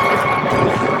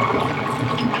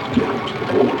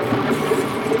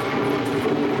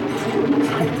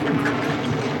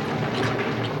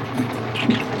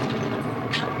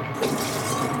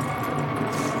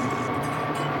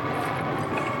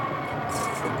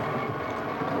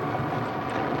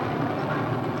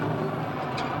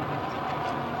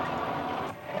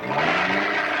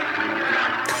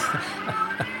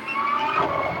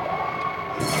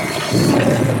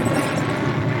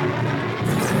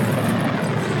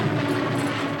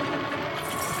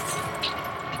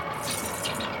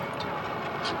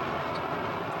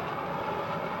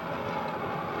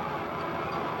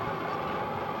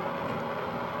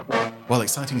 Well,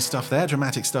 exciting stuff there,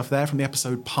 dramatic stuff there from the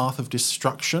episode Path of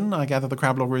Destruction. I gather the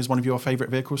Crablogger is one of your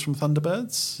favourite vehicles from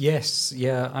Thunderbirds? Yes,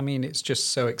 yeah. I mean, it's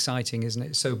just so exciting, isn't it?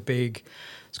 It's so big.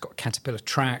 It's got Caterpillar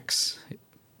tracks. It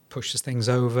pushes things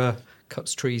over,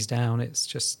 cuts trees down. It's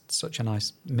just such a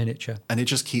nice miniature. And it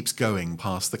just keeps going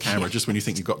past the camera just when you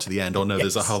think you've got to the end. Oh, no,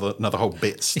 there's another whole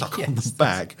bit stuck on the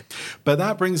back. But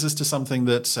that brings us to something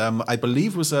that I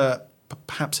believe was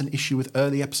perhaps an issue with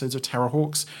early episodes of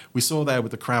Terrahawks. We saw there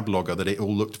with the Crablogger that it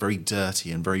all looked very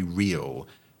dirty and very real.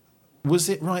 Was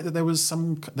it right that there was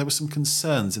some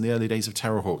concerns in the early days of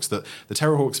Terrahawks that the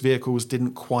Terrahawks vehicles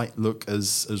didn't quite look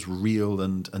as real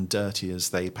and dirty as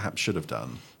they perhaps should have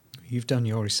done? You've done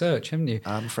your research, haven't you?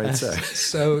 I'm afraid so.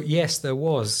 So, yes, there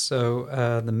was.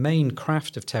 So the main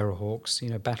craft of Terrahawks,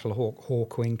 Battlehawk,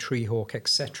 Hawkwing, Treehawk,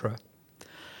 etc.,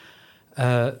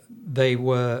 they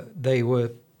were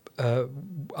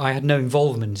I had no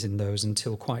involvement in those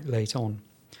until quite late on.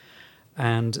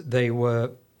 And they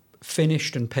were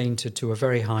finished and painted to a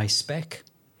very high spec.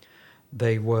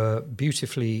 They were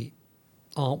beautifully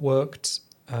artworked.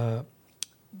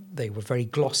 They were very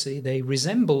glossy. They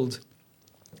resembled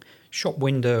shop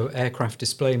window aircraft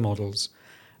display models.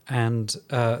 And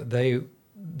they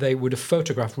would have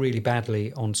photographed really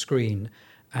badly on screen.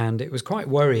 And it was quite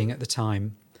worrying at the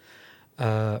time.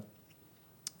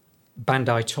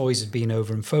 Bandai Toys had been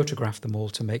over and photographed them all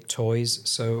to make toys.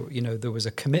 So, there was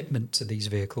a commitment to these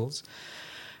vehicles.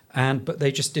 But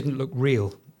they just didn't look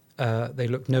real. They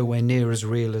looked nowhere near as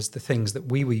real as the things that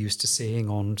we were used to seeing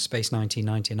on Space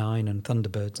 1999 and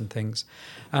Thunderbirds and things.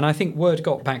 And I think word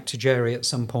got back to Jerry at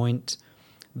some point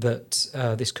that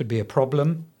this could be a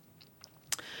problem.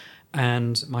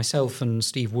 And myself and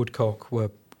Steve Woodcock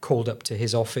were called up to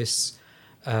his office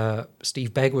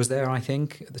Steve Begg was there, I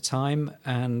think, at the time,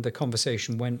 and the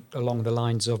conversation went along the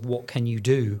lines of what can you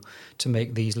do to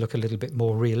make these look a little bit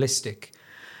more realistic.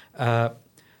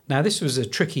 Now, this was a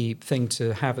tricky thing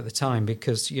to have at the time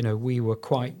because, we were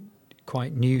quite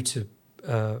new to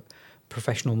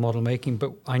professional model making,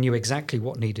 but I knew exactly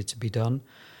what needed to be done.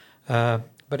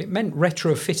 But it meant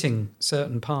retrofitting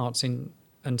certain parts, and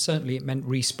certainly it meant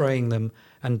respraying them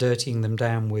and dirtying them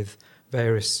down with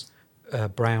various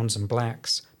browns and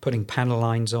blacks, putting panel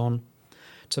lines on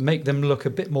to make them look a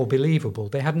bit more believable.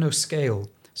 They had no scale,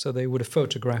 so they would have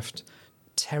photographed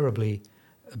terribly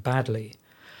badly.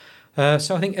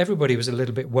 So I think everybody was a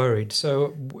little bit worried.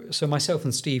 So myself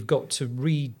and Steve got to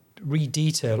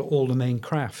re-detail all the main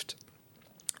craft.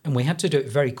 And we had to do it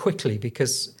very quickly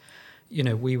because,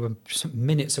 we were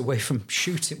minutes away from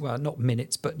shooting. Well, not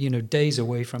minutes, but, days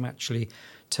away from actually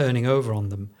turning over on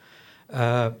them.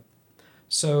 I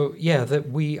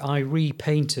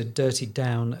repainted, dirtied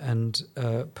down, and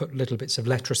put little bits of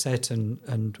letraset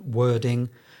and wording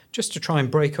just to try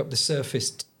and break up the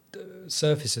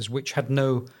surfaces, which had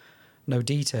no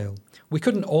detail. We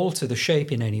couldn't alter the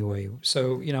shape in any way.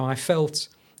 So, I felt,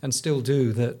 and still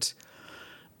do, that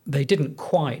they didn't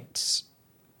quite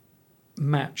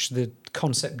match the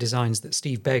concept designs that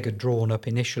Steve Begg had drawn up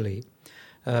initially.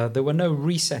 There were no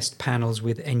recessed panels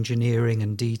with engineering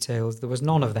and details. There was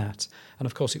none of that. And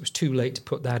of course, it was too late to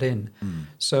put that in.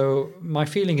 So my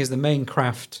feeling is the main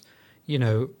craft, we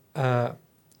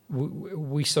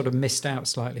sort of missed out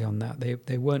slightly on that.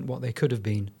 They weren't what they could have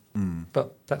been.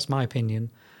 But that's my opinion,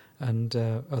 and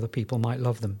other people might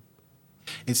love them.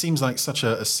 It seems like such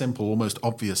a simple, almost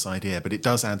obvious idea, but it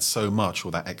does add so much, all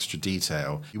that extra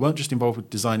detail. You weren't just involved with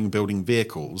designing and building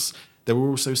vehicles. There were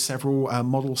also several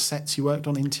model sets you worked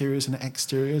on, interiors and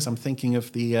exteriors. I'm thinking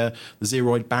of the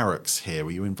Zeroid Barracks here.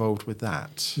 Were you involved with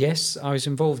that? Yes, I was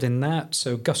involved in that.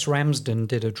 So Gus Ramsden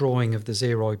did a drawing of the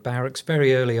Zeroid Barracks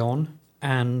very early on,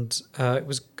 and it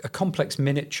was a complex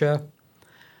miniature.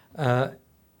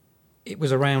 It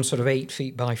was around sort of 8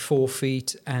 feet by 4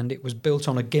 feet, and it was built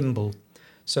on a gimbal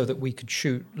so that we could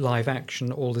shoot live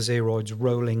action, all the Zeroids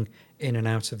rolling in and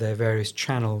out of their various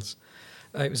channels.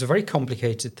 It was a very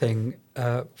complicated thing,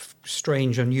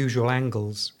 strange, unusual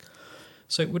angles.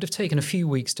 So it would have taken a few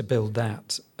weeks to build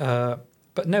that.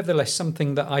 But nevertheless,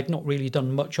 something that I'd not really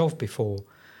done much of before,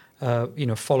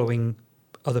 following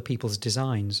other people's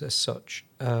designs as such.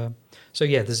 The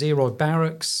Zeroid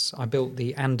Barracks, I built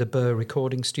the Anderburr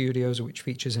recording studios, which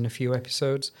features in a few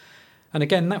episodes. And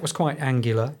again, that was quite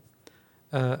angular.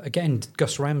 Again,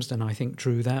 Gus Ramsden, I think,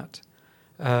 drew that.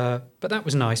 But that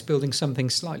was nice, building something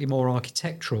slightly more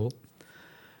architectural,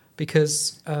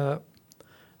 because I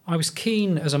was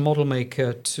keen as a model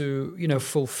maker to,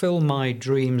 fulfill my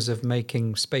dreams of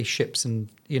making spaceships and,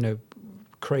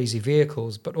 crazy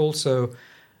vehicles, but also,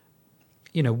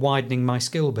 widening my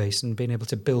skill base and being able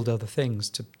to build other things,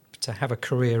 to have a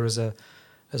career as a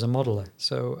modeler.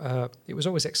 So it was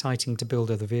always exciting to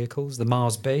build other vehicles. The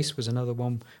Mars base was another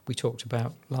one we talked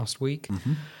about last week.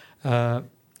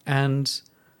 And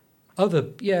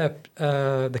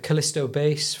the Callisto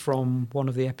base from one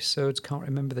of the episodes, can't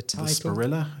remember the title. The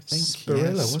Spirilla, I think.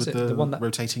 Spirilla, yes, was with it? the one that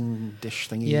rotating dish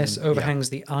thingy. Yes, overhangs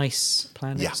the ice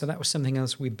planet. Yeah. So that was something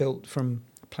else we built from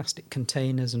plastic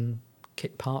containers and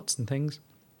kit parts and things.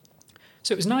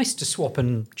 So it was nice to swap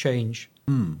and change.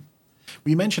 Well,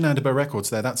 you mentioned Anderburr Records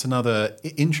there. That's another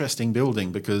interesting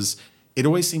building because it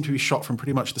always seemed to be shot from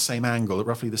pretty much the same angle at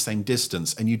roughly the same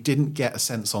distance, and you didn't get a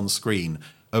sense on screen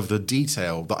of the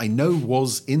detail that I know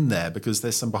was in there because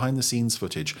there's some behind-the-scenes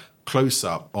footage close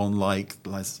up on like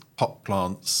pot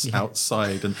plants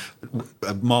outside and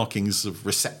markings of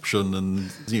reception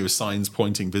and signs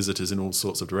pointing visitors in all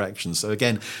sorts of directions. So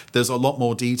again, there's a lot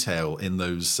more detail in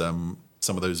those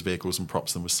some of those vehicles and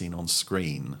props than was seen on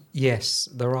screen. Yes,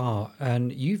 there are,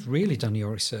 and you've really done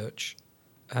your research.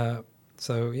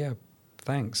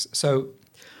 Thanks. So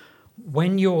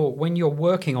when you're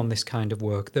working on this kind of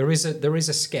work, there is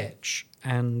a sketch,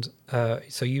 and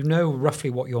so you know roughly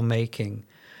what you're making.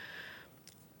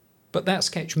 But that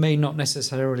sketch may not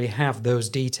necessarily have those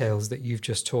details that you've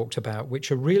just talked about,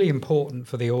 which are really important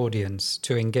for the audience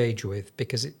to engage with,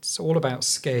 because it's all about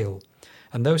scale.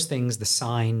 And those things, the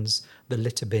signs, the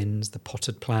litter bins, the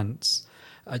potted plants,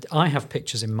 I have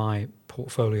pictures in my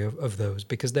portfolio of those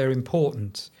because they're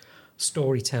important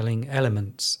storytelling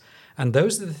elements. And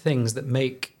those are the things that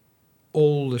make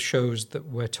all the shows that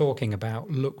we're talking about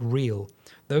look real.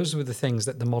 Those were the things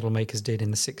that the model makers did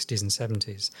in the 60s and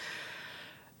 70s.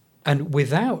 And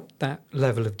without that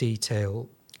level of detail,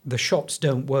 the shots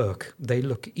don't work. They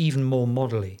look even more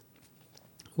modelly,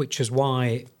 which is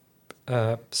why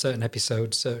certain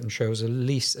episodes, certain shows are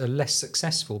less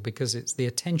successful because it's the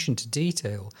attention to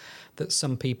detail that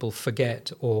some people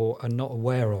forget or are not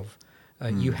aware of.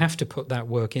 You have to put that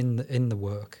work in the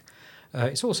work.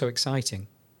 It's also exciting.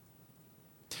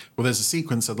 Well, there's a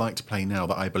sequence I'd like to play now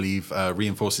that I believe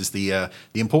reinforces the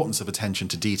importance of attention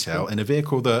to detail in a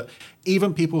vehicle that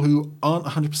even people who aren't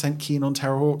 100% keen on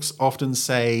Terrahawks often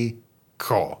say,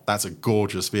 "Cool, that's a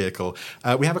gorgeous vehicle."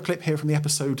 We have a clip here from the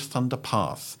episode Thunder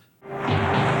Path.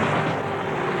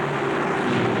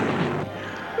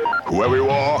 Whoever you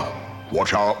are,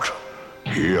 watch out.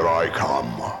 Here I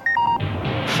come.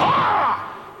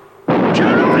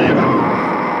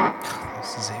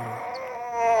 This is it.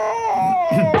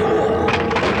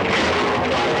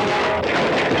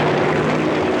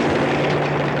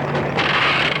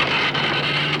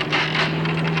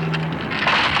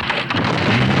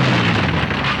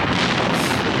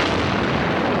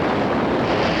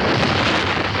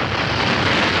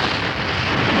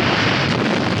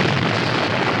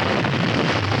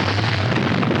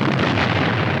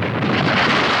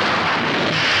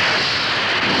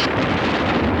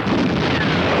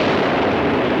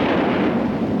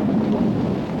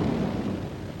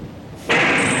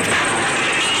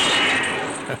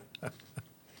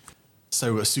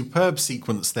 So a superb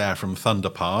sequence there from Thunder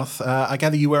Path. I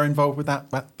gather you were involved with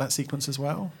that sequence as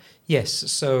well? Yes,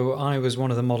 so I was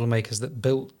one of the model makers that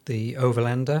built the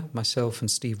Overlander. Myself and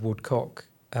Steve Woodcock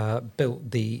built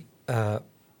the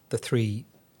three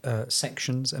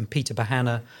sections, and Peter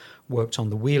Bahana worked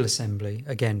on the wheel assembly,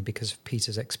 again, because of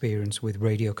Peter's experience with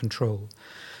radio control.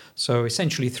 So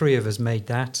essentially 3 of us made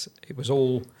that. It was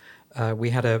all,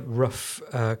 we had a rough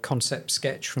concept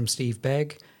sketch from Steve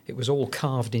Begg. It was all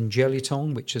carved in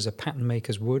gelaton, which is a pattern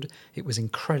maker's wood. It was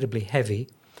incredibly heavy,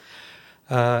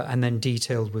 and then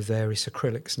detailed with various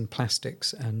acrylics and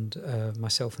plastics, and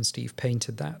myself and Steve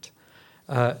painted that.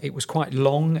 It was quite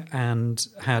long and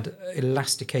had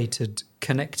elasticated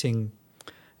connecting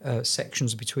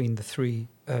sections between the 3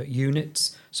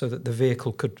 units so that the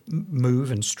vehicle could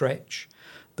move and stretch.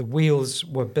 The wheels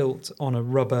were built on a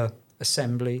rubber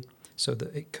assembly so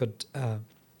that it could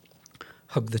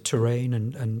hug the terrain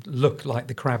and look like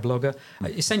the crab logger.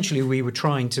 Essentially, we were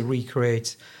trying to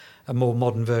recreate a more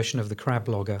modern version of the crab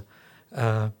logger.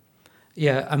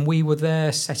 And we were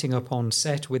there setting up on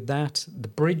set with that. The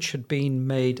bridge had been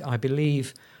made, I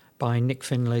believe, by Nick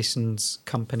Finlayson's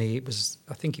company.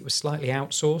 I think it was slightly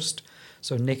outsourced.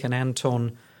 So Nick and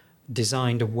Anton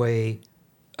designed a way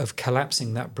of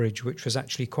collapsing that bridge, which was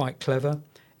actually quite clever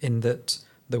in that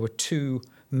there were 2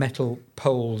 metal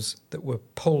poles that were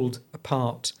pulled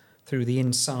apart through the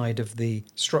inside of the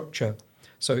structure.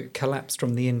 So it collapsed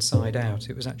from the inside out.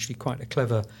 It was actually quite a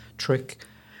clever trick.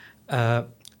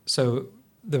 So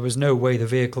there was no way the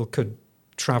vehicle could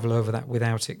travel over that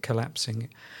without it collapsing.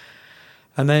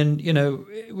 And then,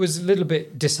 it was a little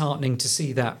bit disheartening to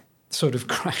see that sort of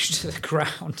crash to the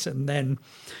ground.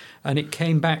 And it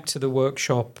came back to the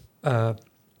workshop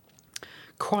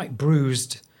quite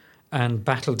bruised and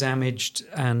battle damaged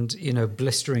and,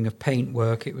 blistering of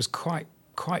paintwork. It was quite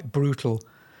brutal.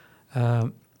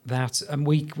 And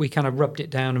we kind of rubbed it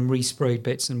down and resprayed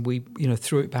bits, and we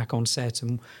threw it back on set,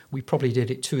 and we probably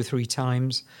did it 2 or 3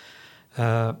 times.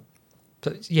 But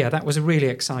yeah, that was a really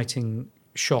exciting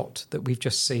shot that we've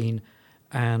just seen,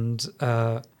 and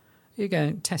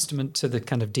again, testament to the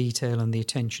kind of detail and the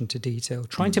attention to detail,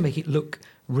 trying to make it look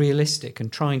realistic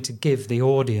and trying to give the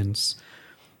audience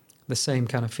the same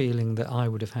kind of feeling that I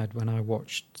would have had when I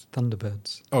watched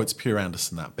Thunderbirds. Oh, it's pure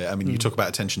Anderson, that bit. I mean, you talk about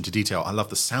attention to detail. I love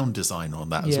the sound design on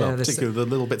that as well, particularly the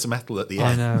little bits of metal at the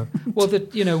end. I know. Well,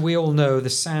 we all know the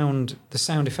sound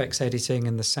effects editing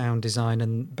and the sound design,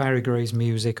 and Barry Gray's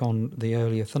music on the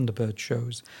earlier Thunderbird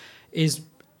shows it's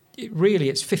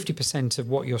 50% of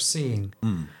what you're seeing.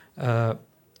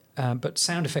 But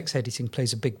sound effects editing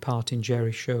plays a big part in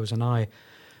Jerry's shows, and I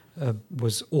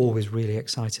was always really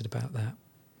excited about that.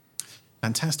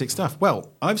 Fantastic stuff.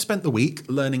 Well, I've spent the week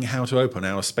learning how to open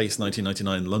our Space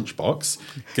 1999 lunchbox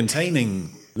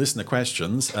containing listener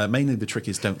questions. Mainly the trick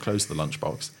is don't close the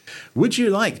lunchbox. Would you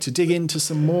like to dig into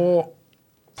some more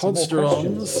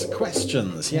Podsterons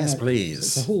questions? Yes, please.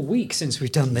 It's a whole week since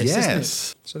we've done this, isn't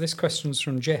Yes. it? So this question's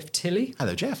from Jeff Tilley.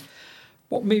 Hello, Jeff.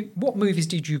 What movies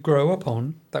did you grow up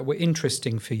on that were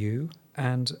interesting for you,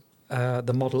 and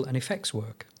the model and effects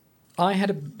work? I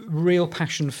had a real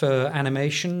passion for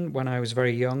animation when I was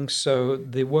very young, so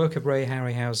the work of Ray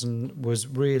Harryhausen was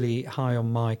really high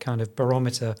on my kind of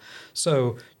barometer.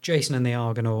 So Jason and the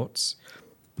Argonauts,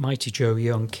 Mighty Joe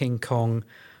Young, King Kong,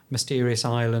 Mysterious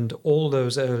Island, all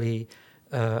those early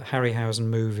Harryhausen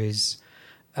movies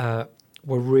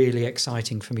were really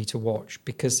exciting for me to watch,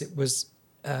 because it was,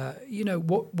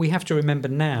 what we have to remember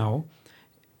now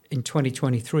in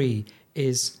 2023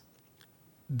 is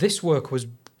this work was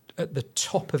at the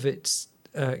top of its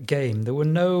game.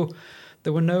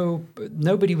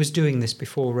 Nobody was doing this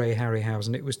before Ray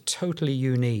Harryhausen. It was totally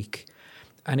unique,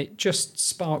 and it just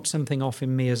sparked something off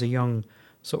in me as a young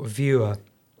sort of viewer,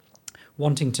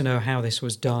 wanting to know how this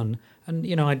was done. And,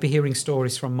 I'd be hearing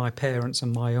stories from my parents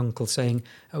and my uncle saying,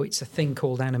 oh, it's a thing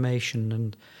called animation.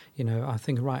 And, I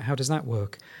think, right, how does that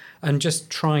work? And just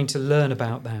trying to learn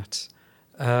about that.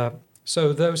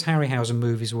 So those Harryhausen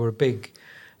movies were a big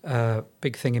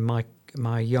thing in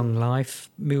my young life.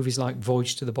 Movies like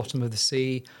Voyage to the Bottom of the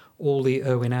Sea, all the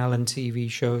Irwin Allen TV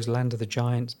shows, Land of the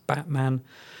Giants, Batman,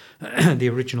 the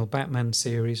original Batman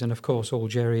series, and of course all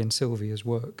Jerry and Sylvia's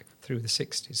work through the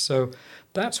 60s. So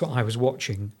that's what I was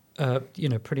watching,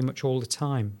 pretty much all the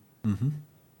time. Mm-hmm.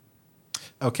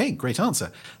 Okay, great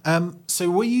answer. So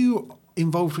were you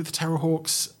involved with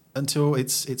Terrahawks until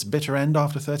its bitter end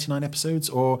after 39 episodes,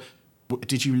 or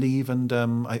did you leave? And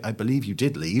I believe you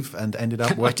did leave and ended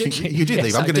up working. You did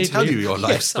leave. I'm going to tell you your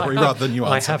life story rather than you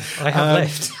answer. I have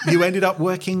left. You ended up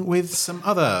working with some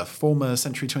other former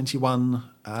Century 21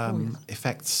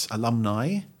 effects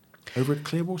alumni over at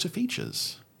Clearwater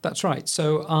Features. That's right.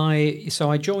 So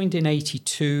I joined in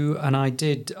 '82, and I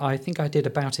think I did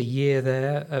about a year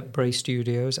there at Bray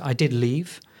Studios. I did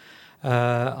leave.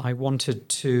 I wanted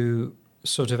to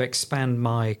sort of expand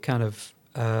my kind of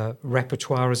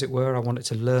repertoire, as it were. I wanted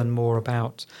to learn more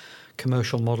about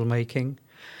commercial model making.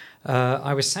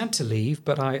 I was sad to leave,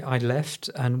 but I left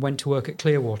and went to work at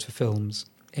Clearwater Films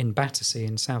in Battersea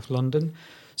in South London.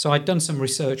 So I'd done some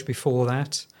research before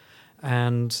that,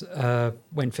 and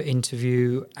went for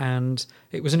interview, and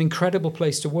it was an incredible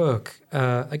place to work.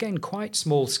 Again, quite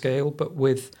small scale, but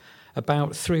with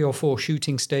about 3 or 4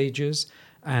 shooting stages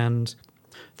and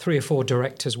 3 or 4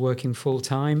 directors working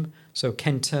full-time. So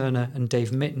Ken Turner and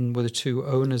Dave Mitten were the 2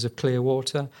 owners of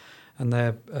Clearwater, and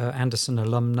they're Anderson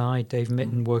alumni, Dave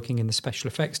Mitten working in the special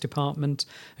effects department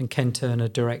and Ken Turner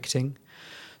directing.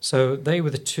 So they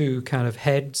were the 2 kind of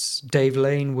heads. Dave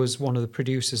Lane was one of the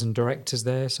producers and directors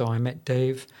there, so I met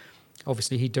Dave.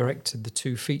 Obviously, he directed the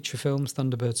 2 feature films,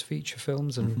 Thunderbirds feature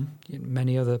films, and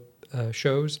many other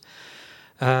shows.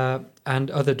 And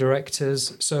other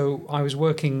directors. So I was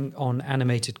working on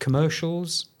animated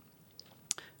commercials,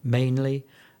 mainly,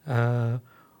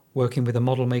 working with a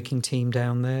model-making team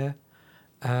down there,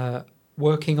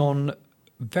 working on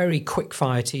very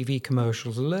quick-fire TV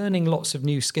commercials, learning lots of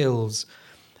new skills,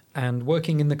 and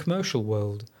working in the commercial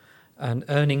world, and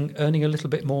earning a little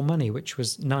bit more money, which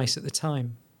was nice at the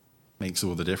time. Makes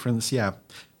all the difference, yeah.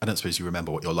 I don't suppose you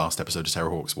remember what your last episode of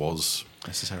Terrahawks was,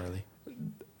 necessarily.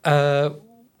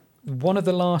 One of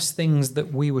the last things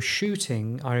that we were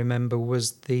shooting, I remember,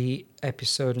 was the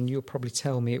episode, and you'll probably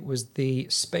tell me, it was the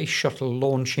space shuttle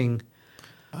launching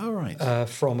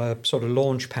from a sort of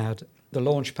launch pad. The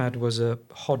launch pad was a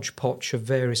hodgepodge of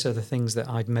various other things that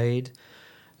I'd made,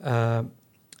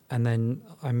 and then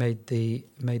I made the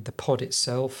pod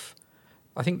itself.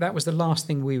 I think that was the last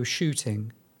thing we were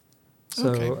shooting.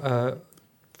 So.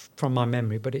 From my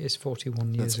memory, but it is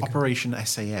 41 years ago. Operation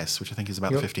SAS, which I think is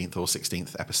about the 15th or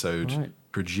 16th episode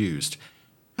produced.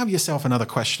 Have yourself another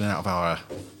question out of our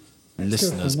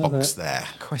listeners' box there.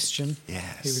 Question.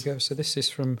 Yes. Here we go. So this is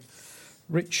from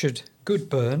Richard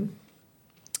Goodburn.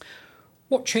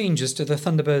 What changes to the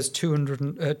Thunderbirds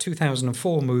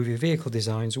 2004 movie vehicle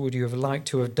designs would you have liked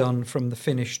to have done from the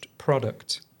finished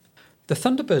product? The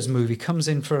Thunderbirds movie comes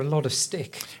in for a lot of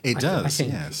stick. It does, I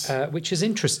think, yes. Which is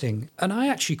interesting. And I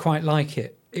actually quite like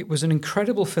it. It was an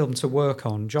incredible film to work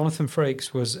on. Jonathan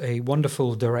Frakes was a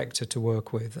wonderful director to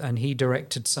work with, and he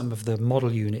directed some of the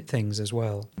model unit things as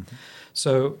well. Mm-hmm.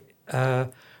 So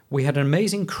we had an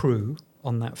amazing crew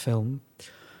on that film.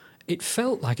 It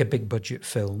felt like a big budget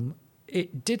film.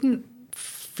 It didn't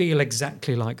feel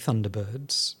exactly like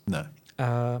Thunderbirds. No.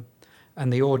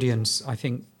 And the audience, I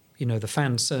think, the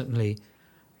fans certainly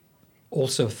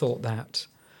also thought that.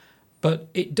 But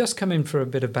it does come in for a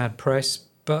bit of bad press,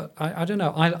 but I don't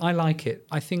know. I like it.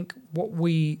 I think what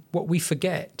we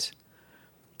forget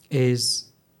is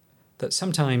that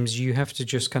sometimes you have to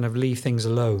just kind of leave things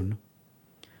alone.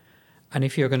 And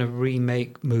if you're going to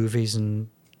remake movies and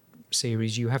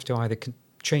series, you have to either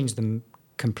change them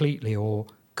completely or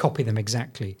copy them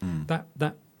exactly.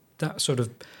 That sort of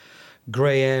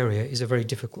grey area is a very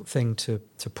difficult thing to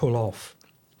pull off.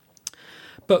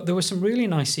 But there were some really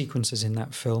nice sequences in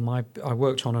that film. I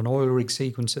worked on an oil rig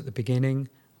sequence at the beginning.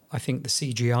 I think the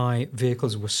CGI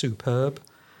vehicles were superb.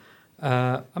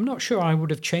 I'm not sure I would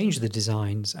have changed the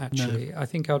designs, actually. No. I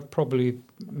think I'd probably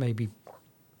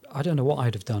I don't know what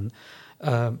I'd have done.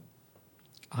 I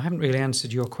haven't really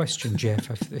answered your question, Jeff,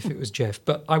 if it was Jeff,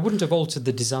 but I wouldn't have altered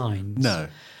the designs. No.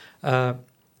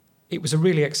 It was a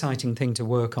really exciting thing to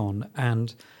work on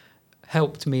and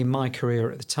helped me in my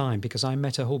career at the time because I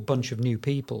met a whole bunch of new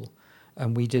people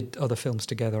and we did other films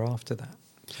together after that.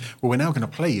 Well, we're now going to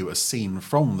play you a scene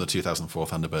from the 2004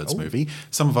 Thunderbirds movie.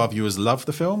 Some of our viewers love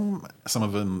the film, some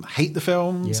of them hate the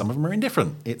film, some of them are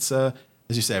indifferent. It's, as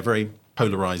you say, a very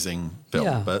polarising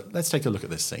film, but let's take a look at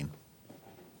this scene.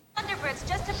 Thunderbirds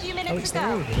just a few minutes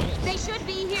ago. They should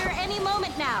be here any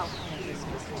moment now.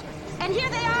 And here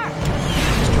they are.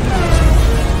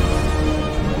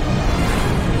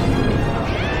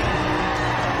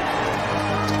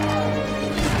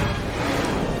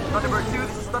 Thunderbird 2,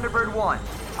 this is Thunderbird 1.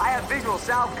 I have visual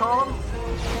south column.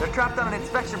 They're trapped on an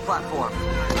inspection platform.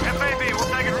 FAB, we'll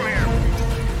take it from here.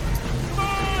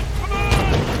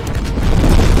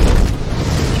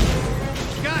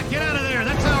 Scott, get out of there.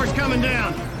 That tower's coming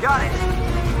down. Got it.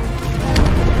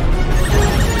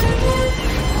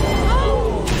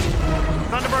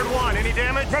 Thunderbird 1, any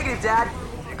damage? Negative, Dad.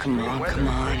 Come on.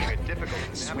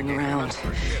 Swing around.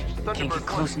 Can't get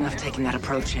close enough taking that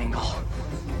approach angle.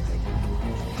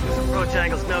 This approach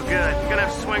angle's no good. You're gonna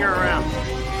have to swing her around.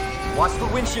 Watch for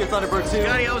wind shear, Thunderbird 2.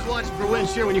 Scotty, I was watching for wind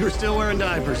shear when you were still wearing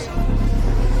diapers. Come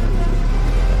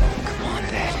on,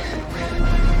 Dad.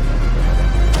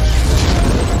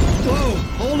 Whoa,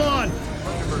 hold on.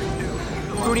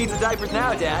 Who needs the diapers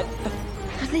now, Dad?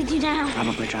 What do they do now?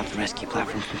 Probably drop the rescue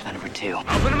platform from Thunderbird 2.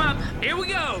 Open them up. Here we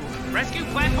go. Rescue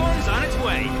platform's on its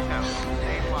way.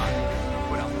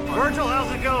 Virgil,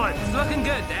 how's it going? It's looking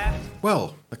good, Dad.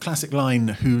 Well, the classic line,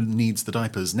 "Who needs the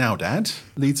diapers now, Dad?"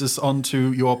 leads us on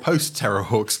to your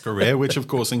post-Terrahawks career, which of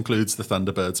course includes the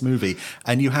Thunderbirds movie.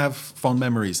 And you have fond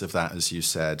memories of that, as you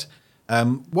said.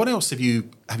 What else have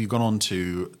you gone on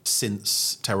to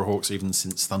since Terrahawks, even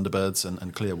since Thunderbirds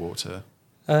and Clearwater?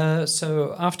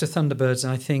 So after Thunderbirds,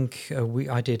 I think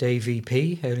I did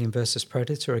AVP, Alien vs.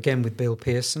 Predator, again with Bill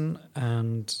Pearson,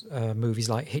 and movies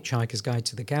like Hitchhiker's Guide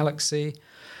to the Galaxy.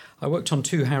 I worked on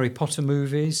 2 Harry Potter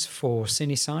movies for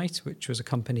CineSite, which was a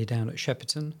company down at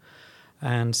Shepperton.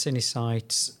 And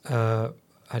CineSite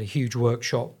had a huge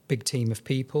workshop, big team of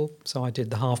people. So I did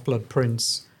The Half-Blood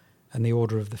Prince and The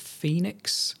Order of the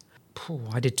Phoenix.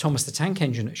 I did Thomas the Tank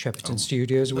Engine at Shepperton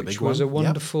Studios, which was a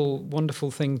wonderful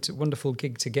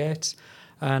gig to get.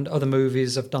 And other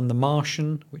movies, I've done The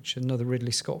Martian, which is another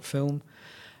Ridley Scott film.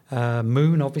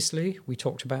 Moon, obviously, we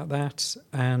talked about that,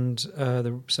 and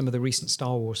some of the recent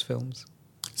Star Wars films.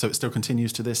 So it still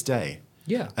continues to this day?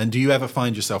 Yeah. And do you ever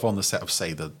find yourself on the set of,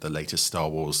 say, the latest Star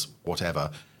Wars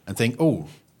whatever, and think, oh,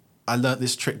 I learnt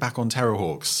this trick back on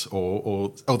Terrahawks,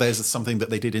 or oh, there's something that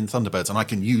they did in Thunderbirds, and I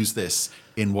can use this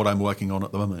in what I'm working on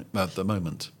at the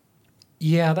moment?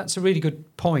 Yeah, that's a really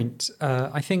good point.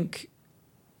 I think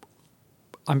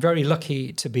I'm very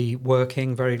lucky to be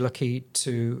working, very lucky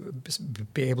to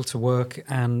be able to work,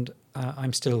 and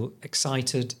I'm still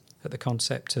excited at the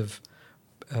concept of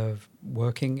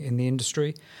working in the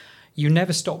industry. You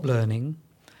never stop learning,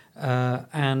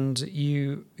 and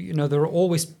you know there are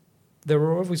always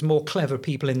more clever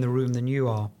people in the room than you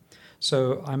are.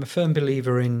 So I'm a firm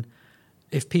believer in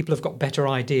if people have got better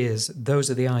ideas,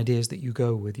 those are the ideas that you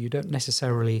go with. You don't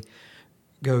necessarily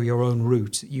go your own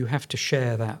route. You have to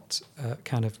share that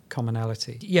kind of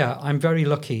commonality. Yeah, I'm very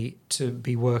lucky to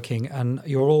be working, and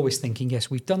you're always thinking,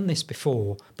 yes, we've done this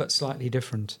before, but slightly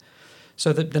different.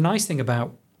 So the nice thing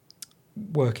about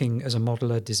working as a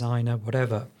modeler, designer,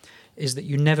 whatever, is that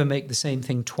you never make the same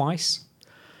thing twice.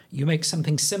 You make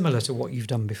something similar to what you've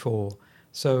done before.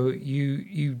 So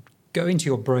you go into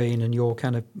your brain and your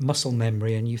kind of muscle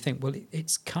memory and you think, well,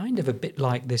 it's kind of a bit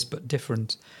like this, but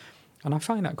different. And I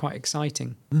find that quite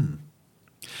exciting.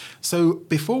 So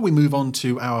before we move on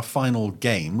to our final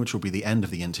game, which will be the end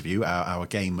of the interview, our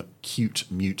game Cute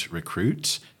Mute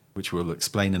Recruit, which we'll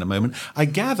explain in a moment, I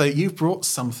gather you've brought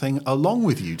something along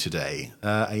with you today,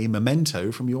 a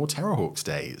memento from your Terrahawks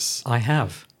days. I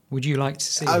have. Would you like to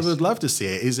see it? I would love to see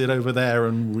it. Is it over there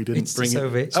and we didn't bring it?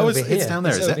 It's over here. It's down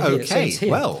there, is it? Okay,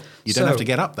 well, you don't have to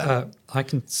get up there. I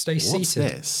can stay seated. What's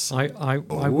this? I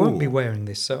won't be wearing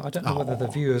this, so I don't know whether the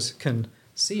viewers can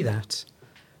see that.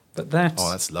 But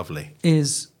that's lovely.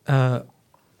 That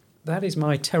is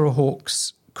my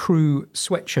Terrahawks crew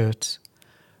sweatshirt,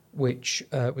 which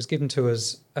was given to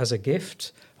us as a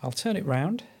gift. I'll turn it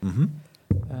round.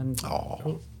 And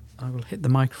I will hit the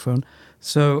microphone.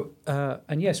 So,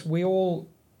 and yes, we all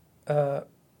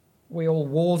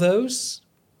wore those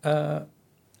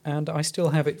and I still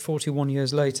have it 41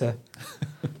 years later.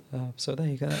 So there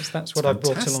you go. That's what I've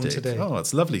brought along today. Oh,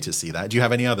 it's lovely to see that. Do you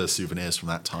have any other souvenirs from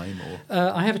that time?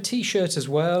 Or I have a T-shirt as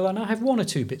well, and I have one or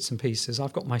two bits and pieces.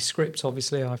 I've got my script,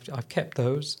 obviously. I've kept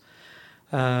those,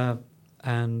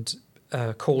 and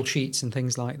call sheets and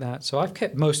things like that. So I've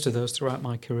kept most of those throughout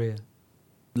my career.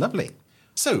 Lovely.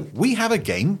 So we have a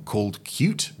game called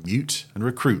Cute, Mute and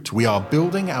Recruit. We are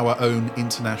building our own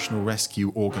international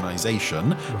rescue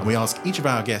organisation, and we ask each of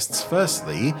our guests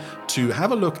firstly to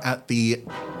have a look at the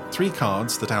 3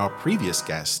 cards that our previous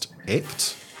guest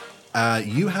picked.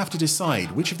 You have to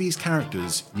decide which of these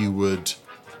characters you would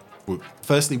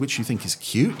firstly, which you think is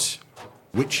cute,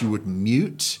 which you would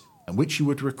mute, and which you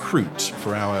would recruit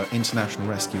for our international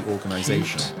rescue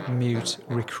organisation. Cute, mute,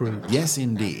 recruit. Yes,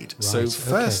 indeed. Right, so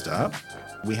first up,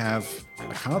 we have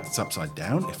a card that's upside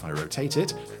down. If I rotate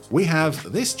it, we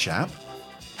have this chap.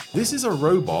 This is a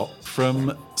robot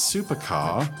from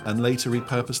Supercar and later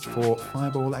repurposed for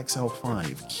Fireball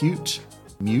XL5. Cute,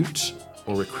 mute,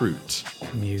 or recruit?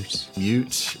 Mute.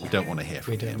 Mute. We don't want to hear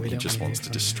from him. He just wants to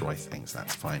destroy things.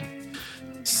 That's fine.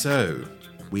 So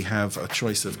we have a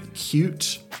choice of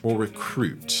cute or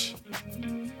recruit.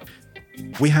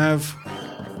 We have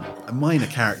a minor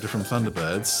character from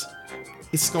Thunderbirds.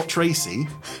 It's Scott Tracy.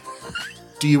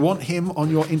 Do you want him on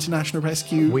your international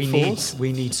rescue force?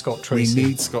 We need Scott Tracy. We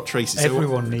need Scott Tracy. So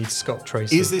everyone needs Scott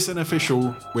Tracy. Is this an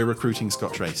official, we're recruiting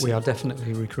Scott Tracy? We are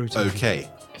definitely recruiting him. Okay.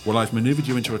 Well, I've manoeuvred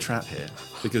you into a trap here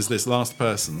because this last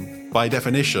person, by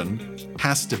definition,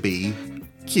 has to be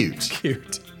cute.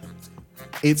 Cute.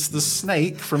 It's the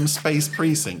snake from Space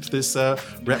Precinct, this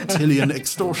reptilian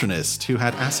extortionist who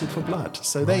had acid for blood.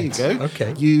 So there you go.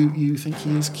 Okay. You think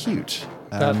he is cute.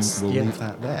 We'll leave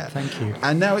that there. Thank you.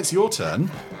 And now it's your turn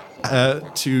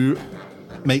to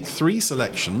make 3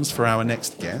 selections for our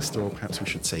next guest, or perhaps we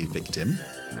should say victim.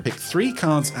 Pick 3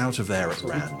 cards out of there at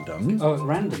random. Oh, at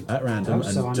random? At random, so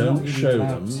and I'm don't not even show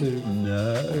allowed them.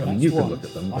 No, I mean, you can look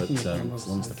at them, but as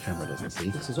long as the camera doesn't see.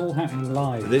 This is all happening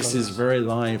live. This is very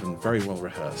live and very well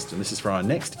rehearsed, and this is for our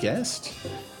next guest.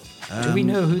 Do we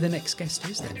know who the next guest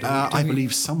is then? I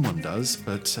believe someone does,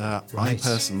 but I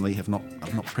personally I'm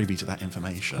not privy to that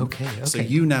information. Okay. So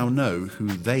you now know who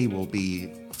they will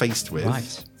be faced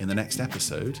with in the next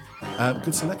episode.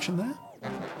 Good selection there?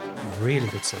 Really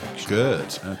good selection.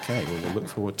 Good. Okay. Well, we'll look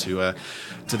forward to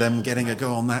them getting a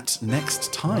go on that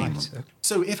next time. Right.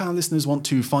 So if our listeners want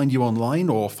to find you online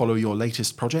or follow your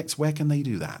latest projects, where can they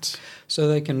do that? So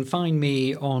they can find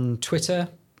me on Twitter,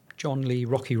 John Lee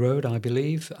Rocky Road, I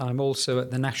believe. I'm also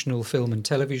at the National Film and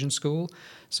Television School.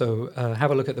 So have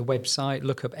a look at the website,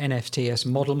 look up NFTS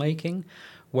model making,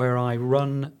 where I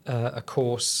run a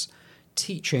course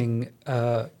teaching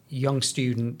young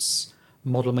students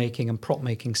model making and prop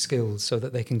making skills so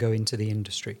that they can go into the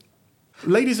industry.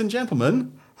 Ladies and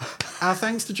gentlemen, our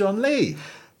thanks to John Lee.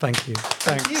 Thank you.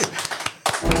 Thanks.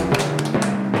 Thank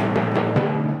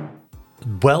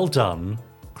you. Well done,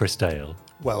 Chris Dale.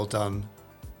 Well done,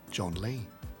 John Lee.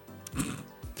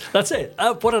 That's it.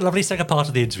 What a lovely second part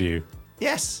of the interview.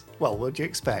 Yes. Well, what do you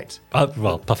expect?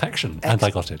 Well, perfection. And I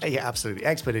got it. Yeah, absolutely.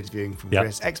 Expert interviewing from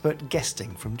Chris. Expert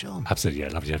guesting from John. Absolutely. Yeah,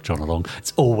 lovely to have John along.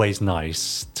 It's always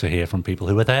nice to hear from people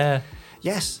who were there.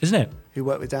 Yes. Isn't it? Who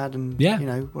worked with Dad and,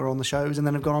 were on the shows and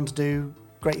then have gone on to do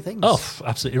great things. Oh,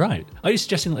 absolutely right. Are you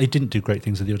suggesting that they didn't do great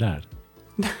things with your dad?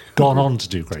 Gone on to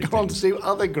do great things. Gone on to do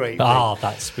other great things.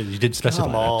 Ah, you did specify.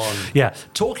 Come on. Yeah,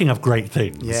 talking of great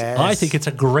things, yes. I think it's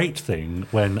a great thing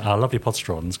when our lovely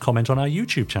Podstrons comment on our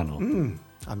YouTube channel.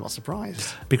 I'm not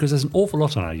surprised. Because there's an awful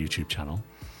lot on our YouTube channel.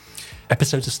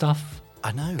 Episodes of stuff.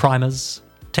 I know. Primers.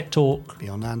 Tech Talk.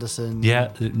 Beyond Anderson. Yeah,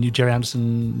 the new Jerry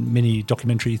Anderson mini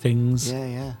documentary things.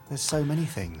 Yeah. There's so many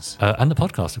things. And the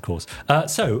podcast, of course.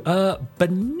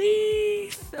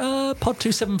 Beneath Pod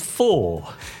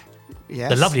 274... Yes.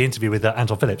 The lovely interview with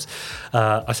Anton Phillips.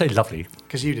 I say lovely.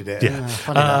 Because you did it.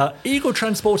 Yeah. Eagle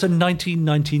Transporter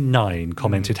 1999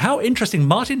 commented, how interesting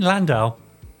Martin Landau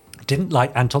didn't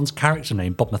like Anton's character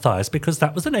name, Bob Mathias, because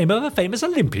that was the name of a famous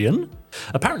Olympian.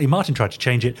 Apparently Martin tried to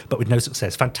change it, but with no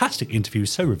success. Fantastic interview,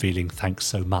 so revealing. Thanks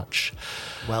so much.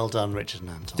 Well done, Richard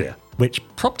and Anton. Yeah. Which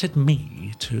prompted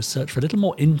me to search for a little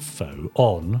more info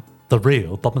on the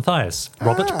real Bob Mathias.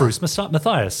 Robert Bruce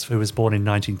Mathias, who was born in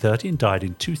 1930 and died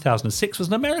in 2006, was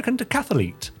an American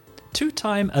decathlete,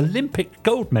 2-time Olympic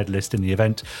gold medalist in the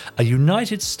event, a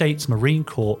United States Marine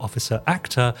Corps officer,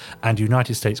 actor, and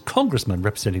United States congressman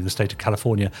representing the state of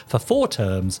California for 4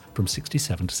 terms from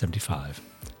 67 to 75.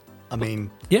 I mean,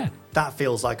 that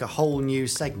feels like a whole new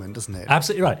segment, doesn't it?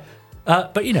 Absolutely right.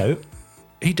 But,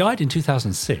 he died in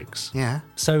 2006. Yeah.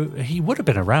 So he would have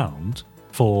been around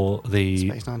for the...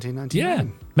 Space 1999.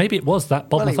 Yeah, maybe it was that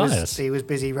Bob Mathias. He was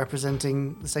busy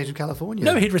representing the state of California.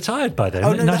 No, he'd retired by then,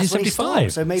 Oh, in no, that's when he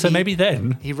 1975. stopped. So maybe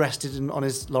then... He rested on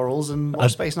his laurels and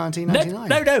watched Space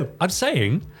 1999. No, I'm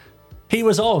saying he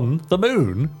was on the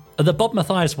moon, and the Bob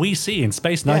Mathias we see in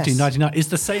Space 1999 is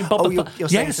the same Bob Mathias. You're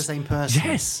saying it's the same person?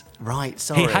 Yes. Right,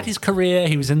 sorry. He had his career,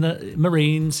 he was in the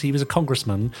Marines, he was a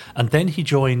congressman, and then he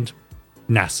joined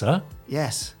NASA.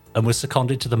 Yes. And was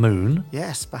seconded to the moon.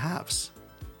 Yes, perhaps.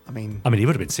 I mean, he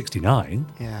would have been 69.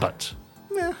 Yeah. But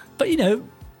yeah. But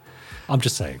I'm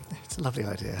just saying. It's a lovely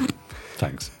idea.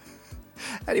 Thanks.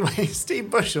 Anyway, Steve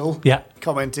Bushell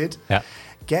commented,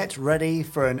 get ready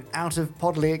for an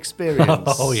out-of-Podly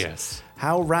experience. Oh, yes.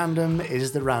 How random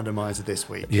is the randomizer this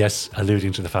week? Yes,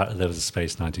 alluding to the fact that there was a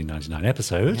Space 1999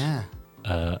 episode. Yeah.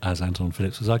 As Anton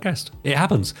Phillips was our guest. It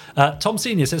happens. Tom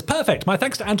Senior says, perfect. My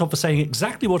thanks to Anton for saying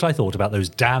exactly what I thought about those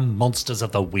damn monsters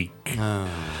of the week.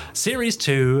 Series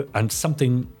 2 and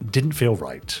something didn't feel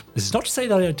right. This is not to say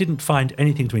that I didn't find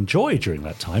anything to enjoy during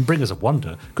that time. Bringers of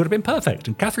Wonder could have been perfect.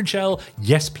 And Catherine Schell,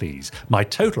 yes please. My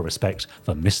total respect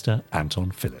for Mr. Anton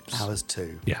Phillips. Ours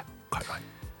too. Yeah, quite right.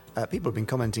 People have been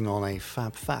commenting on a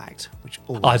fab fact, which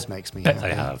always makes me happy.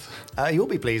 They have. You'll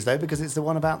be pleased, though, because it's the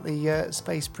one about the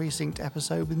Space Precinct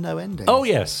episode with no ending. Oh,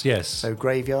 yes. So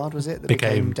Graveyard, was it? That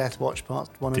became Death Watch Part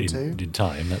 1 and 2? In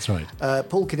time, that's right.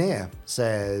 Paul Kinnear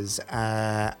says,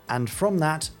 and from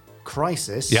that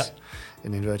crisis,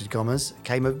 in inverted commas,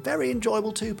 came a very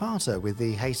enjoyable two-parter with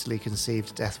the hastily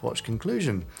conceived Death Watch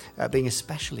conclusion being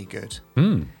especially good.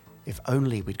 If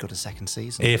only we'd got a second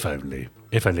season. If only.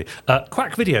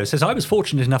 Quack Video says, I was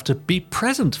fortunate enough to be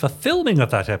present for filming of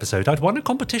that episode. I'd won a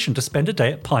competition to spend a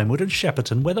day at Pinewood and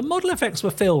Shepperton where the model effects were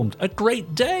filmed. A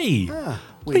great day.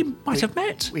 We might have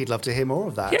met. We'd love to hear more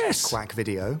of that. Yes. Quack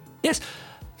Video. Yes.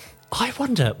 I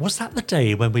wonder, was that the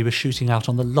day when we were shooting out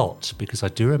on the lot? Because I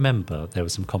do remember there were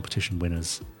some competition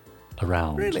winners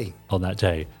around on that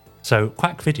day. So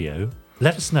Quack Video,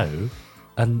 let us know.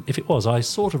 And if it was, I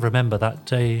sort of remember that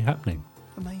day happening.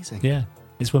 Amazing. Yeah.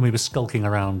 It's when we were skulking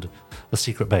around the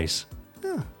secret base.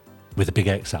 Yeah. With a big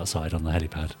X outside on the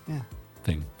helipad. Yeah.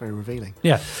 Thing. Very revealing.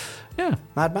 Yeah.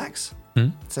 Mad Max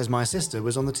says my sister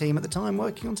was on the team at the time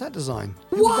working on set design.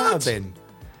 Who What? would that have been?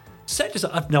 Set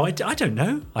design? No, I don't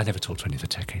know. I never talked to any of the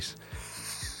techies.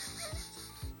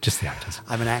 Just the actors.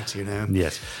 I'm an actor, you know.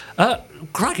 Yes.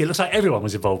 Crikey, it looks like everyone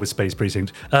was involved with Space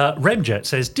Precinct. Remjet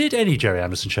says, did any Jerry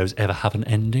Anderson shows ever have an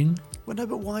ending? Well, no,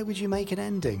 but why would you make an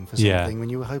ending for something when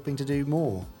you were hoping to do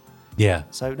more? Yeah.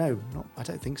 So, no, I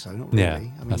don't think so. Not really. Yeah,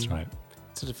 I mean, that's right.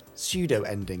 Sort of pseudo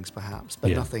endings, perhaps, but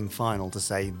nothing final to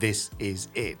say this is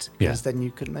it. Because then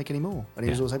you couldn't make any more. And he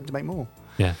was always hoping to make more.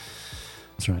 Yeah.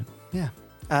 That's right. Yeah.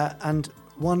 And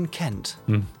one Kent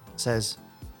says,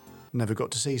 never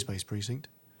got to see Space Precinct.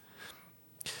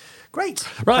 Great.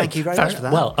 Right. Thank you very much for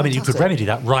that. Well, I mean, you could Fantastic. remedy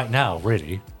that right now,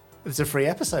 really. It's a free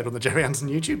episode on the Jerry Anderson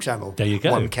YouTube channel. There you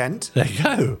go. One Kent. There you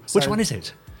go. Which one is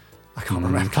it? I can't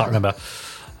remember. Can't remember.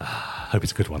 Hope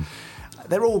it's a good one.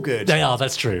 They're all good. They are,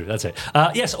 that's true. That's it.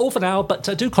 Yes, all for now, but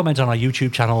do comment on our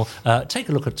YouTube channel. Take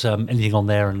a look at anything on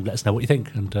there and let us know what you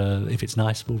think. And if it's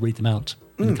nice, we'll read them out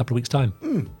in a couple of weeks' time.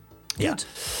 Yeah. Good.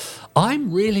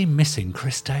 I'm really missing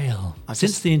Chris Dale.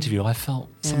 Since the interview, I felt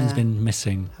something's been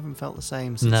missing. Haven't felt the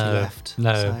same since he left.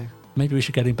 No. So. Maybe we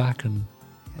should get him back and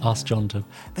ask John to...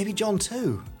 Maybe John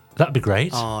too. That'd be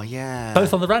great. Oh, yeah.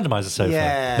 Both on the randomizer sofa.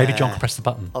 Yeah. Maybe John could press the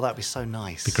button. Oh, that'd be so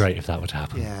nice. Be great if that would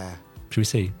happen. Yeah. Should we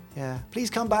see? Yeah. Please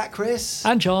come back, Chris.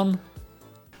 And John.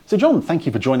 So, John, thank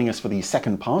you for joining us for the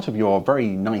second part of your very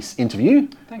nice interview.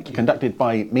 Thank you. Conducted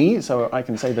by me, so I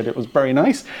can say that it was very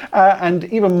nice. And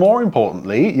even more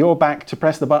importantly, you're back to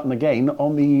press the button again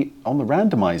on the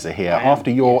randomizer here after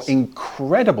your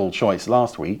incredible choice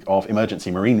last week of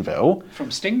Emergency Marineville.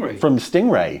 From Stingray. From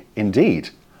Stingray, indeed.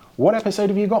 What episode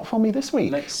have you got for me this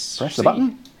week? Let's press see. the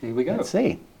button. Here we go. Let's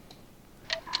see.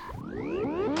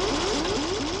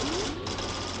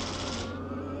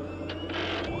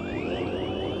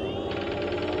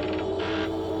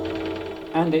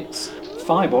 And it's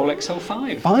Fireball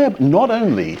XL5. Not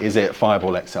only is it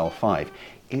Fireball XL5,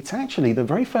 it's actually the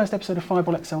very first episode of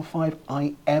Fireball XL5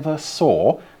 I ever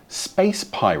saw, Space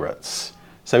Pirates.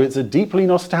 So it's a deeply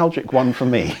nostalgic one for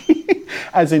me,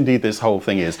 as indeed this whole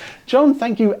thing is. John,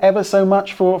 thank you ever so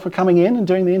much for coming in and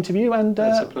doing the interview. And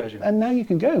That's a pleasure. And now you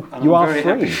can go. And you I'm are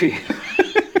very free. happy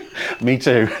for you. Me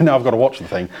too. Now I've got to watch the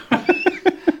thing.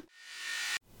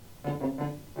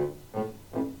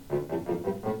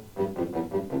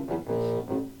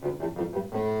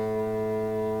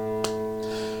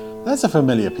 That's a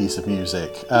familiar piece of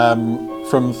music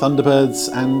from Thunderbirds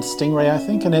and Stingray, I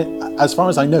think, and as far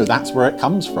as I know, that's where it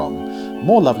comes from.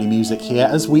 More lovely music here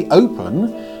as we open,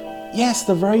 yes,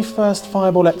 the very first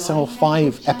Fireball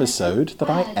XL5 episode that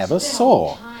I ever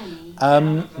saw.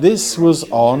 This was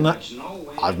on,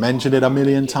 I've mentioned it a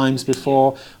million times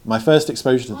before, my first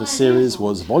exposure to the series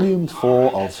was Volume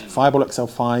 4 of Fireball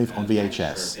XL5 on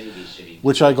VHS,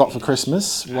 which I got for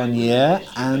Christmas one year,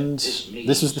 and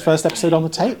this was the first episode on the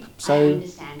tape, so... I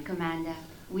understand, Commander.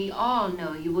 We all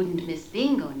know you wouldn't miss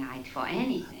bingo night for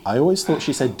anything. I always thought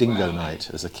she said dingo night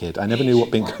as a kid. I never knew what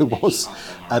bingo was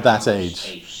at that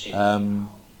age. Darling,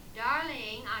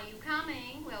 are you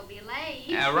coming? We'll be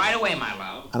late. Right away, my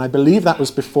love. And I believe that was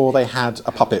before they had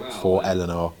a puppet for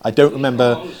Eleanor. I don't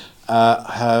remember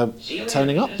her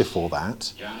turning up before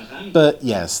that. But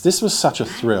yes, this was such a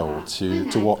thrill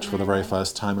to watch for the very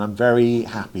first time, and I'm very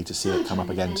happy to see it come up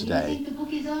again today.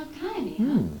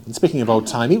 And speaking of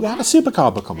old-timey, we have a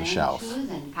supercar book on the shelf.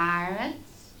 And pirates?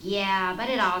 Yeah, but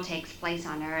it all takes place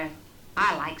on Earth.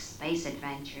 I like space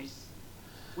adventures.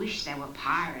 Wish there were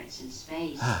pirates in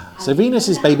space. So Venus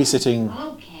is babysitting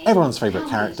everyone's favourite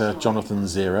character, Jonathan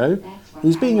Zero,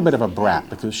 who's being a bit of a brat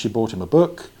because she bought him a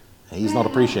book and he's not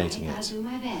appreciating it.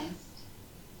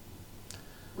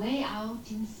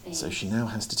 So she now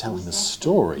has to tell him a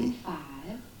story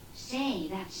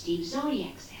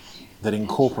that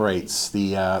incorporates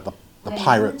the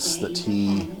pirates that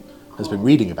he has been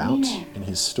reading about in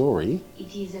his story.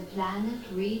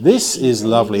 This is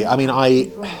lovely. I mean, I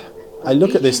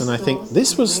look at this and I think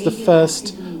this was the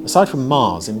first, aside from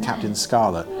Mars in Captain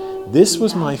Scarlet, this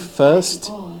was my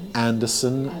first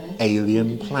Anderson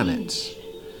alien planet.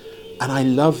 And I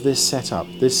love this setup.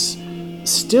 This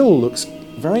still looks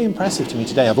very impressive to me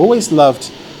today. I've always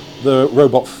loved the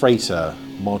robot freighter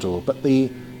model, but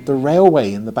the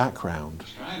railway in the background.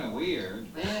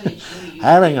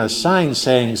 Having a sign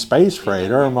saying Space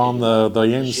Freighter on the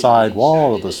inside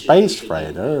wall of the Space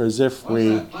Freighter, as if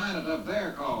we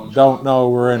don't know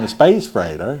we're in a Space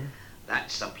Freighter.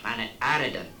 That's the planet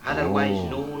Aridon, otherwise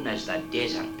known as the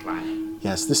Desert Planet.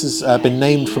 Yes, this has been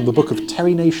named from the book of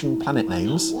Terry Nation planet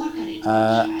names.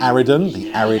 Aridon,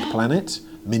 the arid planet.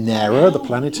 Minera, the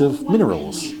planet of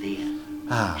minerals.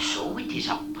 So it is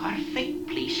a perfect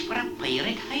place for a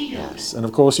pirate hideout. Yes, and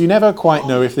of course you never quite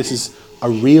know if this is a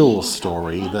real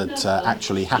story that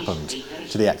actually happened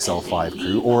to the XL5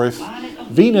 crew, or if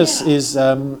Venus is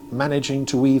managing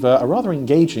to weave a rather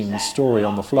engaging story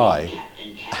on the fly.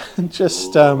 And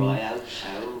just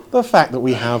the fact that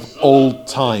we have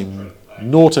old-time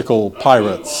nautical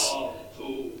pirates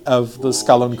of the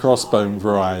skull and crossbone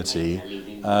variety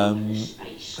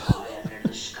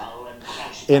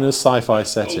in a sci-fi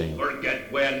setting. Don't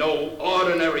forget, we're no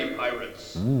ordinary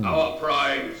pirates. Our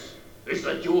prize is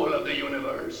the jewel of the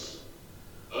universe.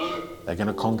 They're going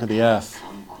to conquer the Earth.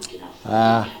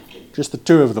 Just the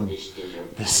two of them.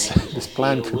 This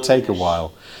plan could take a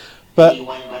while. But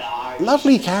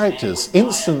lovely characters,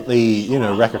 instantly,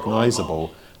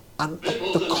 recognizable. And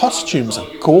the costumes are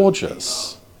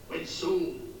gorgeous.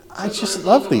 I just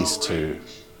love these two.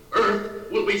 Earth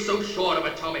will be so short of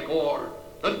atomic ore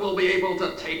that we'll be able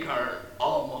to take her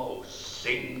almost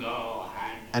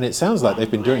single-handedly. And it sounds like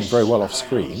they've been doing very well off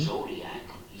screen,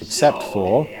 except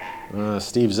for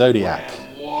Steve Zodiac.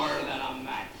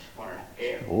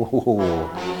 Oh,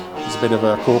 there's a bit of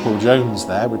a Corporal Jones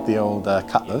there with the old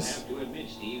cutlass.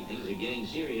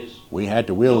 We had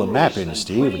to wheel the map in,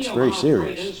 Steve. It's very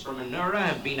serious. From Minera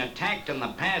have been attacked in the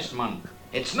past month.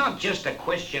 It's not just a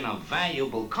question of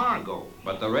valuable cargo.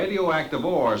 But the radioactive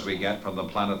ores we get from the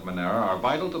planet Minera are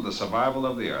vital to the survival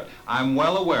of the Earth. I'm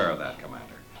well aware of that,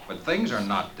 Commander. But things are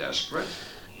not desperate.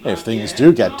 If things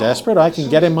do get desperate, I can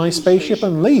get in my spaceship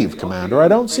and leave, Commander. I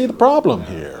don't see the problem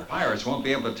here. Pirates won't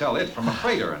be able to tell it from a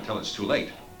freighter until it's too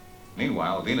late.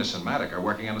 Meanwhile, Venus and Matic are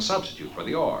working on a substitute for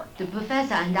the ore. The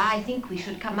Professor and I think we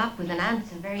should come up with an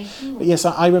answer very soon. But yes,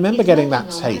 I remember getting that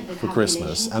tape for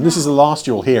Christmas, and this is the last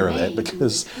you'll hear of it,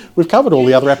 because we've covered all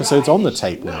the other episodes on the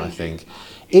tape now, I think.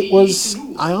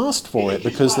 I asked for it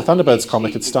because the Thunderbirds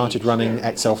comic had started running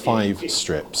XL5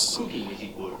 strips,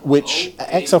 which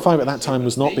XL5 at that time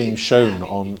was not being shown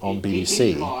on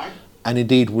BBC, and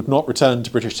indeed would not return to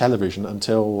British television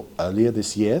until earlier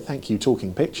this year, thank you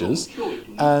Talking Pictures.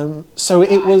 So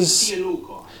it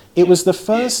was the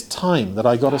first time that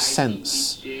I got a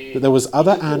sense that there was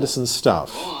other Anderson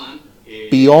stuff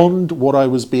beyond what I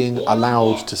was being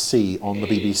allowed to see on the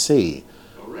BBC.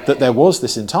 That there was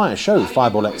this entire show,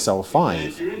 Fireball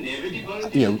XL5.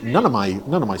 None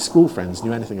of my school friends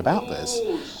knew anything about this.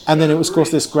 And then it was, of course,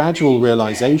 this gradual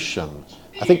realization,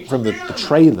 I think from the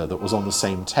trailer that was on the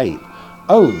same tape.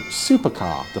 Oh,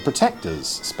 Supercar, The Protectors,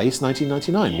 Space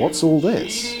 1999, what's all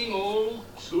this?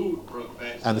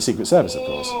 And the Secret Service, of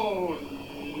course.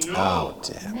 Oh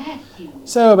dear.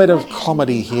 So a bit of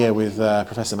comedy here with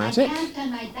Professor Matic.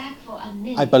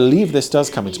 I believe this does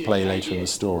come into play later in the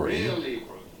story. Really,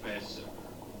 Professor?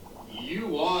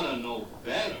 You ought to know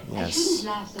better. Yes,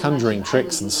 conjuring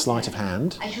tricks and sleight of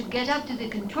hand. I should get up to the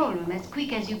control room as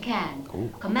quick as you can.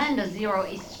 Ooh. Commander Zero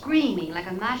is screaming like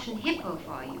a Martian hippo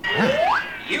for you.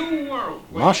 You were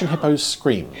Martian hippos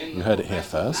scream. You heard it here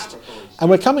first. And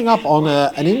we're coming up on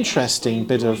an interesting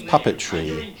bit of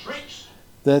puppetry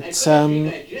that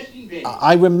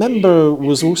I remember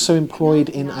was also employed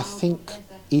in, I think,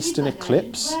 Eastern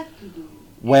Eclipse,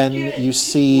 when you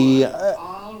see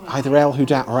either El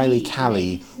Hudat or Ailey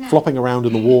Callie flopping around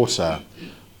in the water.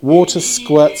 Water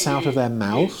squirts out of their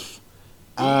mouth.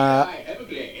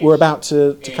 We're about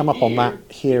to come up on that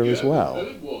here as well,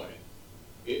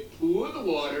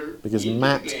 because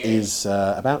Matt is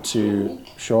about to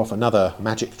show off another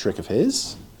magic trick of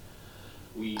his.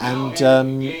 And,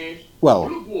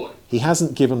 well, he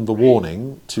hasn't given the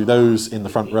warning to those in the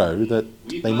front row that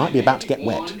they might be about to get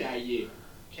wet.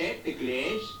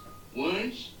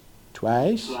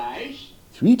 Twice,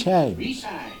 3 times.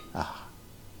 Ah.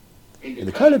 And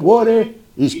the coloured water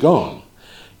is gone.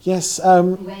 Yes,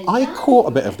 I caught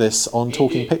a bit of this on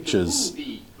Talking Pictures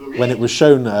when it was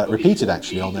shown, repeated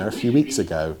actually on there a few weeks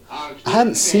ago. I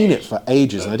hadn't seen it for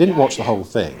ages and I didn't watch the whole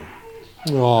thing.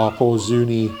 Oh, poor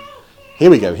Zuni. Here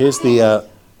we go. Here's the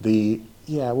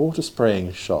water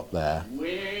spraying shot there.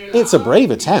 It's a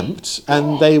brave attempt,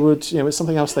 and they would, it's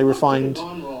something else they refined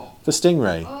for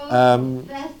Stingray.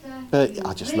 But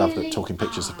I just love that Talking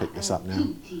Pictures have picked this up now.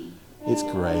 It's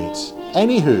great.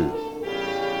 Anywho,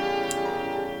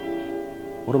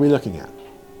 what are we looking at?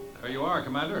 There you are,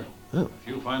 Commander. Oh. A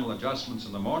few final adjustments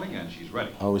in the morning, and she's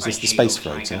ready. Oh, is this the space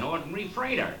freighter? Like an ordinary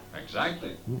freighter.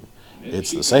 Exactly.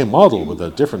 It's the same model with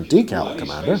a different decal,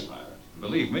 Commander.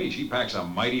 Believe me, she packs a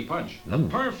mighty punch. The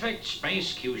perfect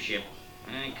space Q-ship.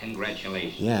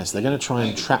 Congratulations. Yes, they're going to try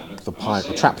and trap the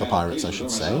pirates, I should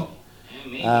say.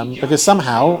 Because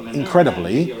somehow,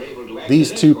 incredibly,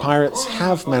 these two pirates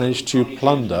have managed to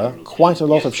plunder quite a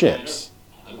lot of ships.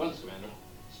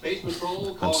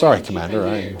 I'm sorry, Commander.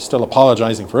 I'm still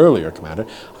apologising for earlier, Commander.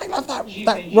 I love that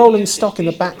rolling stock in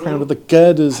the background with the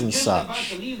girders and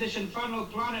such.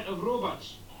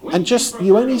 And just,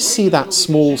 you only see that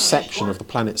small section of the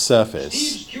planet's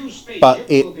surface, but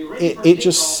it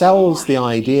just sells the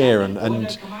idea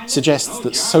and suggests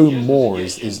that so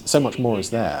much more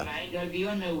is there.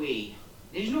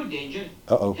 There's no danger.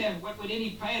 Uh-oh. What would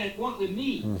any pirate want with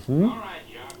me? Mm-hmm. All right,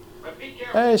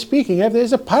 John. Speaking of,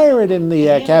 there's a pirate in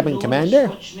the cabin, Commander.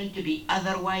 To be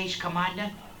otherwise,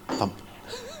 Commander.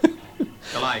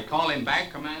 Shall I call him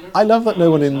back, Commander? I love that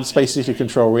no one in Space City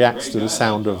Control reacts to the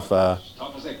sound of a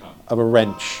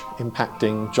wrench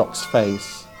impacting Jock's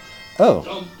face. Oh.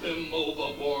 Dump him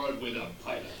overboard with a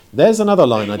pilot. There's another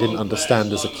line I didn't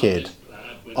understand as a kid.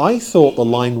 I thought the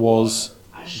line was,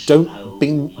 don't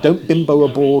bimbo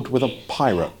aboard with a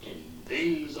pirate.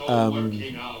 Things are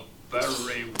working out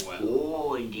very well.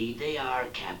 Oh, indeed they are,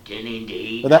 Captain.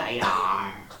 Indeed But they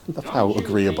are. Love how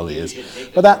agreeable he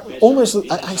is. But that almost,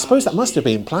 I suppose that must have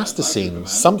been plasticine,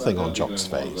 something on Jock's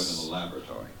face.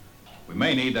 We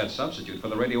may need that substitute for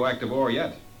the radioactive ore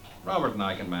yet. Robert and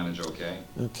I can manage okay.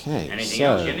 Okay, Anything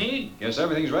else you need? Yes,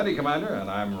 everything's ready, Commander, and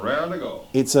I'm raring to go.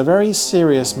 It's a very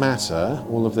serious matter,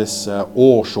 all of this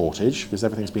ore shortage, because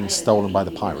everything's being stolen by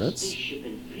the pirates.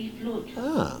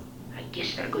 Ah. I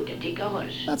guess they're going to take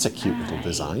ours. That's a cute little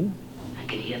design. I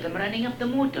can hear them running up the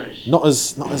motors. Not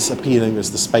as appealing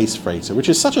as the space freighter, which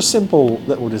is such a simple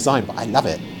little design, but I love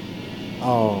it.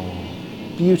 Oh,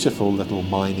 beautiful little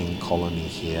mining colony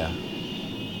here.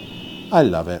 I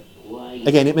love it.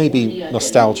 Again, it may be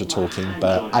nostalgia talking,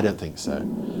 but I don't think so.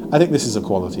 I think this is a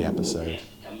quality episode.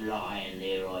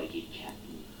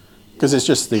 Because it's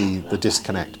just the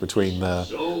disconnect between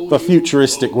the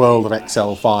futuristic world of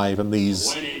XL5 and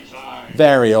these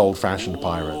very old-fashioned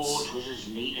pirates.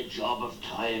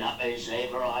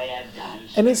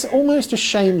 And it's almost a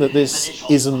shame that this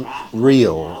isn't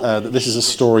real, that this is a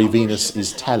story Venus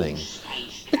is telling.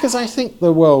 Because I think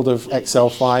the world of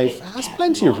XL5 has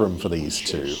plenty of room for these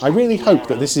two. I really hope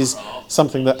that this is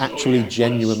something that actually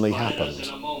genuinely happened.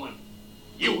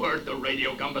 You heard the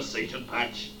radio conversation,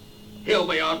 Patch. He'll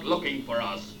be out looking for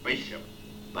our spaceship.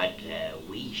 But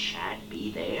we shan't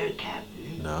be there,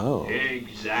 Captain. No.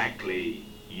 Exactly,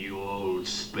 you old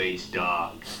space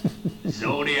dog.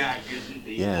 Zodiac isn't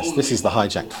the Yes, this is the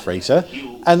hijacked freighter.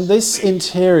 And this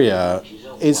interior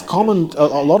is common. A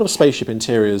lot of spaceship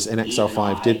interiors in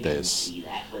XL5 did this.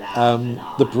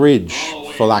 The bridge,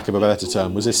 for lack of a better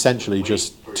term, was essentially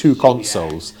just two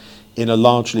consoles in a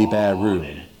largely bare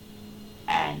room.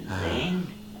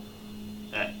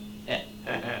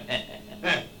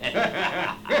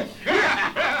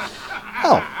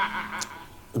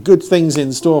 good things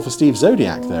in store for Steve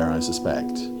Zodiac there, I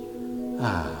suspect.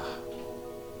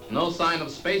 No sign of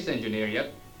space engineer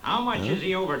yet. How much is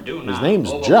he overdue now? His name's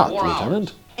Over Jack, 4 hours.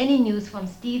 Lieutenant. Any news from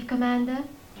Steve, Commander?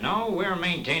 No, we're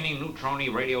maintaining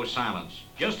neutroni radio silence,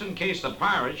 just in case the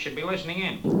pirates should be listening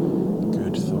in.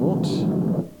 Good thought.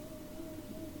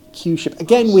 Q ship.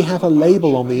 Again, we have a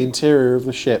label on the interior of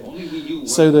the ship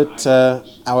so that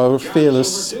our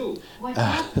fearless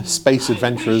space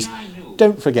adventurers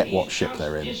don't forget what ship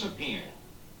they're in.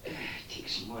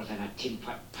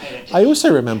 I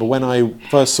also remember when I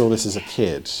first saw this as a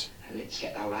kid,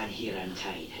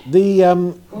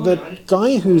 the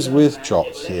guy who's with Jock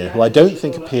here, who I don't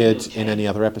think appeared in any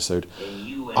other episode,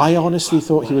 I honestly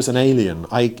thought he was an alien.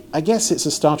 I guess it's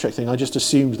a Star Trek thing. I just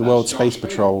assumed the World Space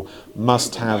Patrol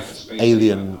must have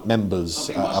alien members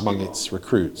among its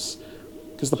recruits,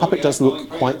 because the puppet does look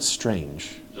quite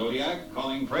strange. Zodiac,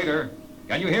 calling freighter.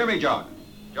 Can you hear me, Jock?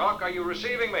 Jock, are you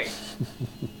receiving me?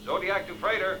 Zodiac to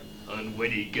freighter. And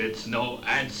when he gets no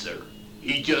answer,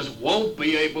 he just won't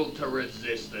be able to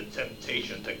resist the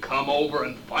temptation to come over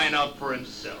and find out for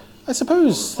himself. I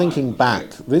suppose, thinking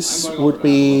back, this would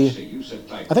be,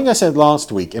 I think I said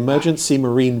last week, Emergency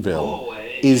Marineville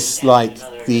is like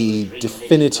the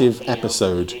definitive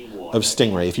episode of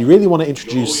Stingray. If you really want to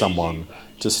introduce someone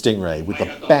to Stingray with the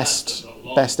best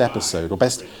episode, or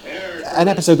an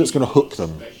episode that's going to hook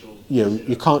them,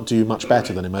 you can't do much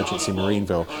better than Emergency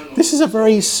Marineville. This is a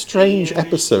very strange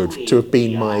episode to have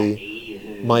been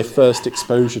my first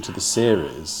exposure to the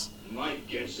series.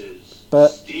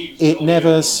 But it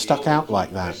never stuck out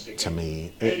like that to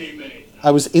me.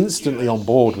 I was instantly on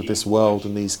board with this world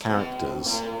and these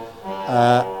characters.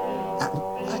 I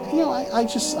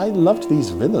loved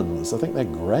these villains. I think they're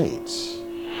great.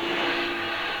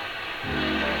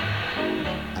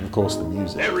 And of course the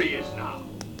music. There he is now,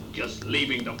 just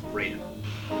leaving the freighter.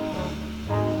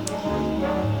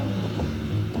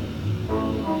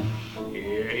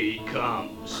 Here he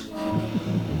comes.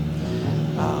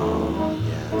 Oh,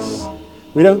 yes.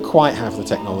 We don't quite have the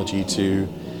technology to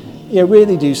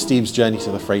really do Steve's journey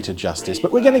to the freighter justice,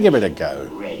 but we're going to give it a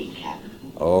go.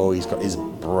 Oh, he's got his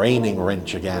braining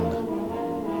wrench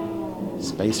again.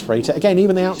 Space freighter. Again,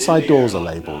 even the outside doors are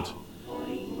labelled.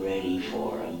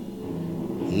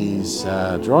 He's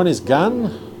drawn his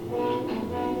gun.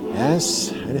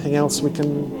 Yes. Anything else we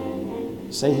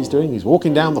can say he's doing? He's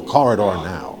walking down the corridor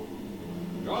now.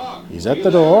 He's at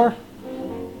the door.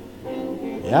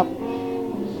 Yep.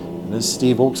 And as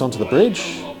Steve walks onto the bridge...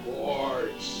 Say,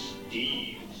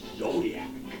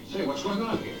 what's going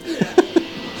on here?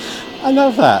 I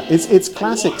love that. It's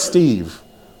classic Steve.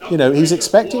 He's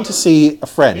expecting to see a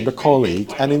friend, a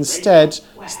colleague, and instead,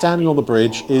 standing on the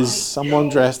bridge is someone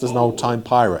dressed as an old-time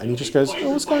pirate. And he just goes,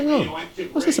 oh, what's going on?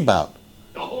 What's this about?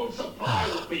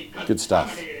 Good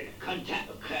stuff.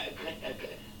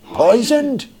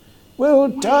 Poisoned? We'll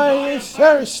die of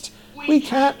thirst. We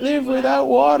can't live without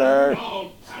water.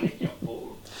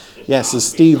 Yes, as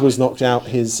Steve was knocked out,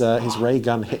 his ray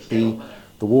gun hit the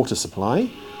water supply.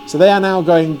 So they are now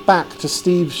going back to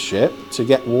Steve's ship to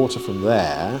get water from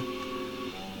there.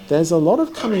 There's a lot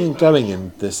of coming and going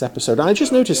in this episode. I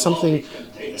just noticed something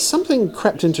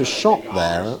crept into shot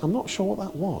there. I'm not sure what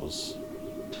that was.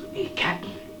 Hey,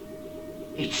 Captain,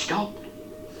 it stopped.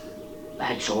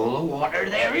 That's all the water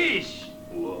there is.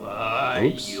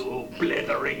 Why, Oops. you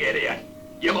blithering idiot.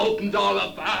 You've opened all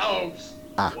the valves.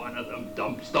 One of them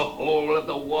dumps the whole of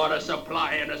the water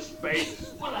supply into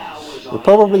space. We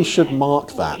probably should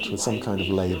mark that with some kind of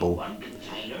label.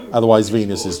 Otherwise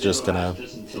Venus is just going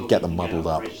to get them muddled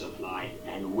up.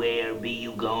 And where be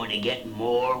you going to get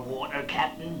more water,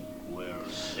 Captain?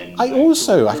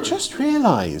 I've just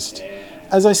realised,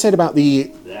 as I said about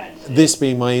this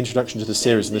being my introduction to the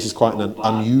series, and this is quite an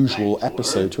unusual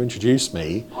episode to introduce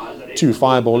me to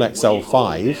Fireball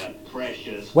XL5.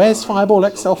 Where's Fireball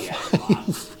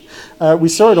XL5? We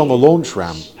saw it on the launch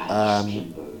ramp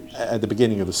at the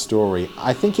beginning of the story.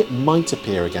 I think it might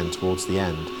appear again towards the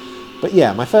end. But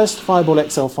yeah, my first Fireball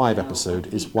XL5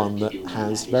 episode is one that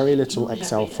has very little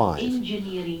XL5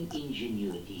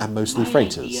 and mostly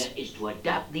freighters. Is to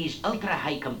adapt these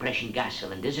ultra-high compression gas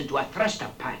cylinders into a thruster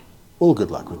pipe. All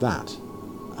good luck with that.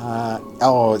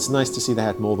 It's nice to see they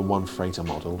had more than one freighter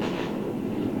model.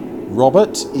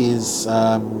 Robert is,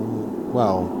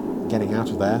 getting out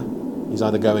of there. He's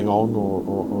either going on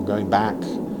or going back.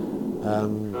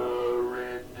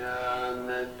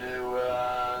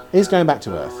 He's going back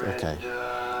to Earth, okay.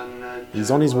 He's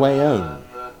on his way home.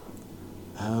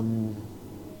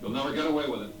 You'll never get away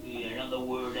with it.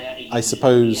 I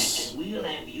suppose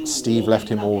Steve left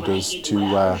him orders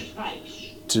to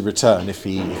return if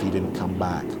he didn't come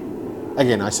back.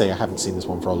 Again, I say I haven't seen this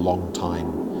one for a long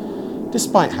time,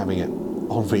 despite having it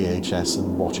on VHS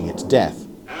and watching it to death.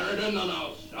 Aradan on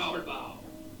our starboard bow.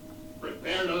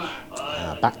 Prepare to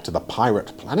land. Back to the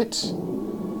pirate planet.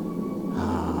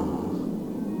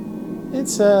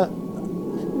 It's an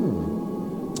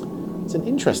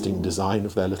interesting design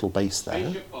of their little base there.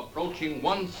 Spaceship approaching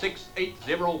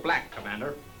 1680 black,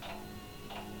 Commander.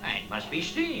 It must be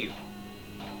Steve.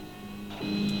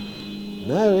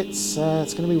 No, it's going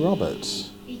to be Robert.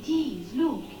 It is.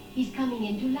 Look, he's coming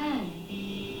in to land.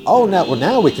 Oh,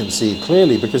 now we can see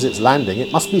clearly because it's landing.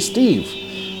 It must be Steve.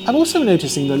 I'm also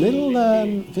noticing the little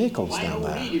vehicles down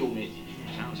there.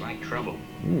 Sounds like trouble.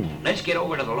 Let's get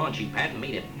over to the launching pad and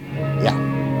meet him. Yeah.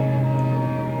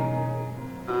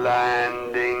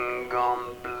 Landing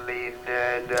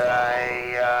completed.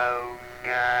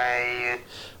 Okay.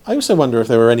 I also wonder if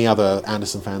there were any other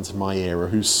Anderson fans of my era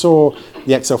who saw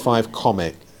the XL5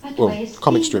 comic,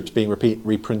 comic strips being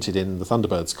reprinted in the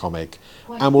Thunderbirds comic,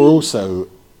 and were also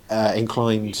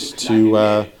inclined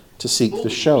to seek the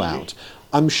show out.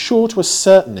 I'm sure to a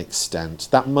certain extent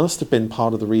that must have been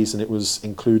part of the reason it was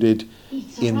included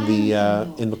in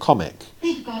the comic.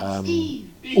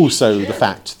 Also, the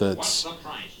fact that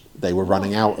they were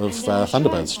running out of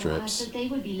Thunderbird strips.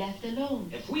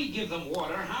 If we give them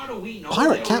water, how do we know?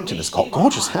 Pirate Captain has got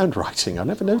gorgeous handwriting. I've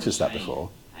never noticed that before.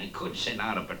 I could send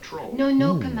out a patrol.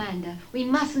 No, Commander. We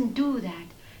mustn't do that.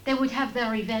 They would have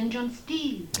their revenge on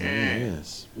Steve.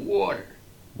 Yes. Water.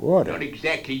 Water. Not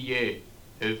exactly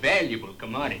a valuable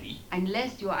commodity.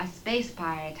 Unless you are a space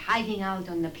pirate hiding out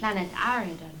on the planet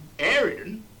Aradan.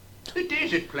 Aradan? The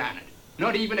desert planet.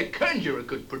 Not even a conjurer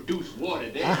could produce water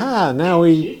there. Aha, now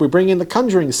we bring in the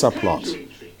conjuring subplot.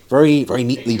 Very, very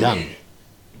neatly done.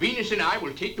 Venus and I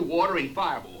will take the water in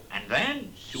Fireball, and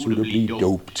then Suitably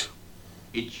doped.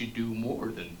 It should do more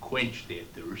than quench their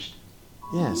thirst.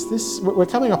 Yes, we're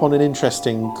coming up on an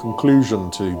interesting conclusion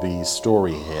to the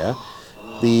story here.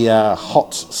 The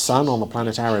hot sun on the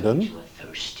planet Aradan. A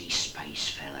thirsty space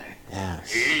feller.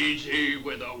 Yes. Easy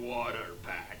with the water,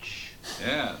 Patch.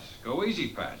 Yes, go easy,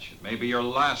 Patch. It may be your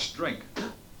last drink.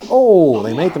 Oh,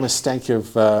 they made the mistake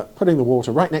of putting the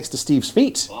water right next to Steve's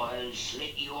feet. I'll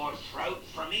slit your throat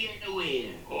from ear to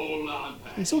ear. Hold on,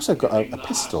 Patch. He's also got a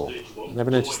pistol.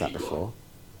 Never noticed that before.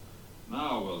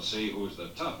 Now we'll see who's the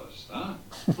toughest, huh?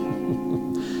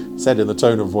 Said in the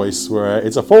tone of voice where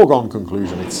it's a foregone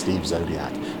conclusion it's Steve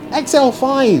Zodiac.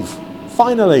 XL5!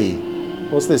 Finally!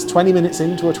 Was this 20 minutes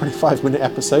into a 25-minute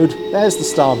episode? There's the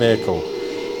star vehicle.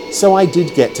 So I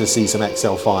did get to see some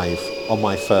XL5 on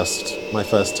my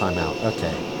first time out.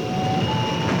 Okay.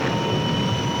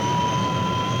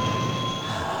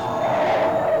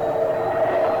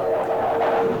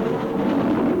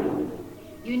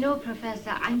 You know,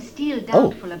 Professor, I'm still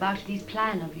doubtful about this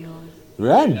plan of yours.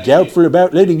 Well, I'm doubtful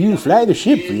about letting you fly the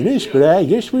ship, Venus, but I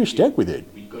guess we're stuck with it.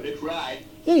 We got it right.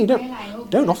 Yeah, you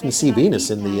don't often see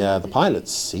Venus in the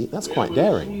pilot's seat. That's quite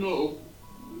daring. No.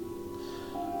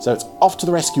 So it's off to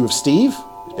the rescue of Steve,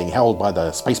 who's being held by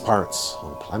the space pirates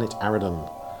on planet Aradan.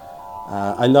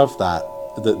 I love that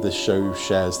this show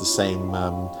shares the same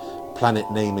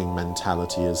planet naming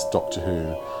mentality as Doctor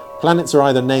Who. Planets are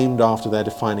either named after their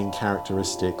defining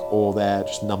characteristic or they're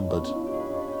just numbered.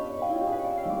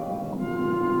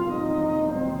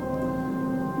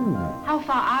 How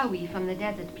far are we from the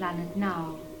desert planet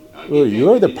now? Well,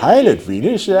 you're the pilot,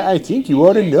 Venus. I think you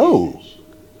ought to know.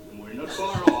 We're not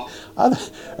far off.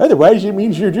 Otherwise, it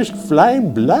means you're just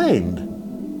flying blind.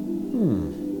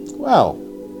 Well,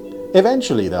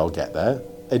 eventually they'll get there.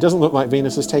 It doesn't look like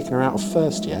Venus has taken her out of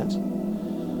first yet.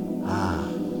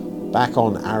 Back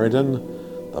on Aradan,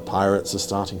 the pirates are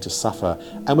starting to suffer.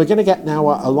 And we're going to get now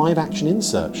a live-action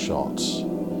insert shot,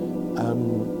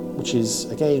 which is,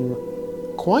 again,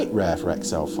 quite rare for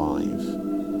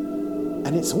XL5.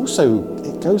 And it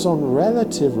goes on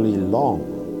relatively long.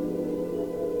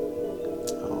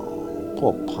 Oh,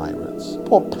 poor pirates.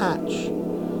 Poor Patch.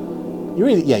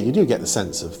 You do get the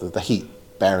sense of the heat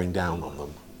bearing down on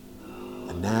them.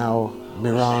 And now,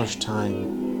 mirage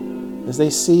time. As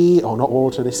they see, not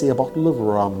water, they see a bottle of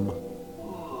rum. A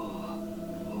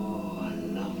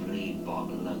lovely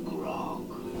bottle of grog.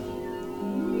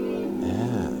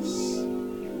 Yes.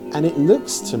 And it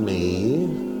looks to me,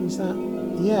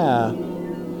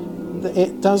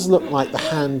 it does look like the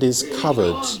hand is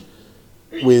covered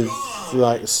with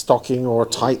like stocking or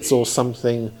tights or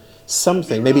something,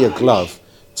 maybe a glove,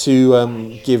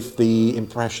 to give the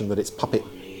impression that it's puppet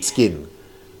skin,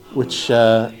 which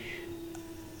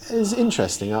is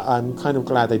interesting. I'm kind of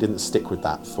glad they didn't stick with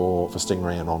that for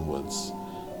Stingray and onwards.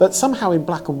 But somehow in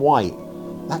black and white,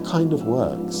 that kind of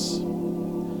works.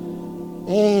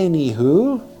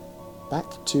 Anywho, back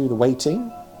to the waiting,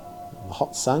 the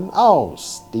hot sun. Oh,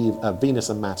 Venus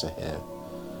and Matt are here.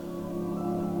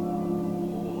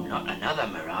 Oh, not another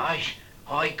mirage.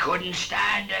 I couldn't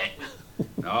stand it.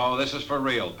 No, this is for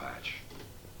real, Patch.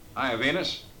 Hi,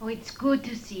 Venus. Oh, it's good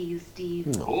to see you,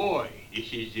 Steve. Boy,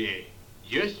 this is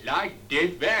just like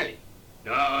Death Valley.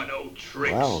 No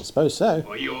tricks. Well, I suppose so.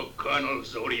 Or your Colonel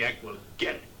Zodiac will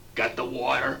get it. Got the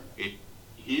water.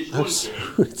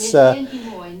 It's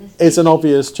an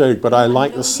obvious joke, but I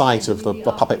like the sight of the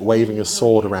puppet waving a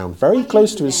sword around very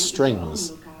close to his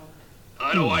strings.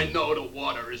 How do I know the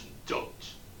water isn't doped?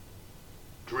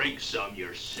 Drink some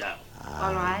yourself.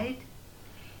 All right.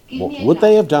 What would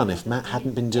they have done if Matt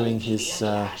hadn't been doing his...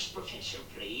 Professor,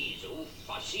 please. Oh,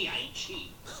 fussy ain't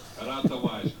she? Cut out the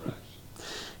wisecracks.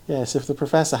 Yes, if the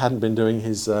professor hadn't been doing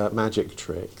his magic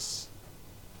tricks.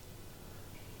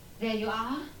 There you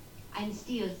are. I'm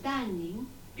still standing.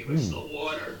 Give us the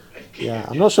water. Yeah,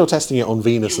 I'm not sure testing it on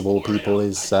Venus of all people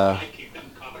is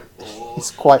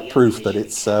it's quite proof that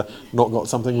it's not got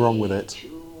something wrong with it.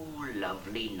 2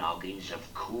 lovely noggins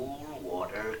of cool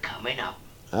water coming up.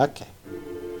 Okay.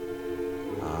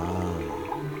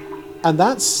 And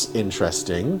that's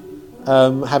interesting.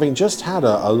 Having just had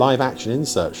a live action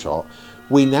insert shot,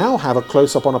 we now have a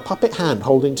close-up on a puppet hand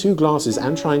holding 2 glasses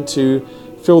and trying to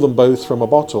fill them both from a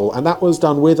bottle, and that was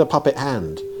done with a puppet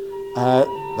hand.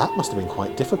 That must have been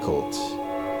quite difficult.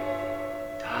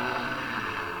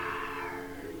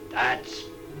 That's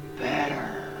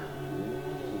better.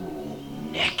 Ooh,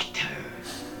 nectar.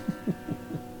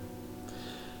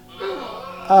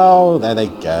 Oh, there they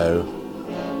go.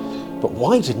 But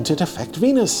why didn't it affect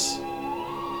Venus?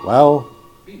 Well,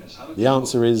 the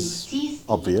answer is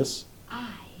obvious.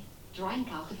 I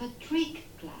drank out of a trick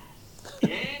glass.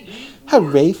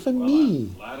 Hooray for me!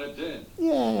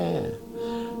 Yeah.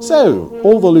 So,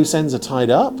 all the loose ends are tied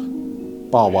up,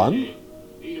 bar one.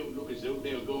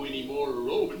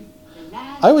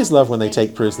 I always love when they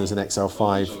take prisoners in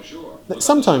XL5.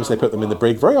 Sometimes they put them in the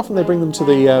brig, very often they bring them to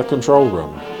the control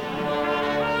room.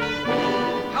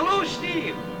 Hello,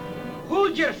 Steve.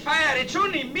 Hold your fire. It's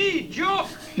only me, Joe.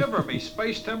 Shiver me,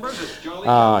 space timbers. It's jolly.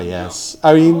 Ah, yes.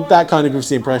 I mean, that kind of gives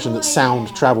the impression that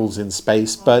sound travels in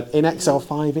space, but in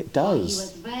XL5 it He does.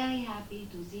 was very happy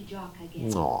to see Jock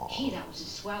again. Aw. Gee, that was a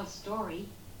swell story.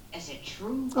 Is it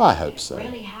true? I hope Did so. it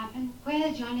really happen?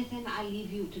 Well, Jonathan, I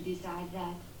leave you to decide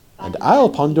that. And I'll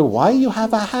ponder why you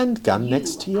have a handgun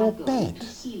next to your bed.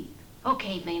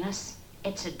 Okay, Venus.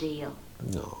 It's a deal.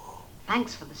 No.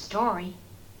 Thanks for the story.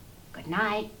 Good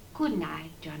night. Good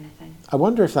night, Jonathan. I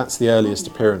wonder if that's the earliest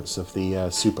appearance of the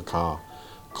supercar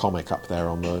comic up there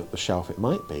on the shelf. It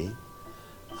might be.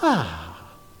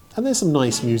 And there's some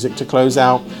nice music to close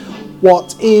out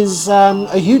what is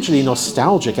a hugely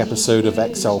nostalgic episode of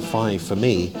XL5 for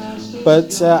me.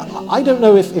 But I don't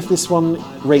know if this one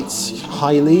rates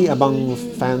highly among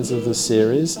fans of the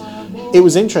series. It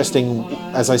was interesting,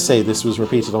 as I say, this was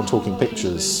repeated on Talking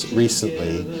Pictures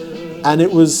recently. And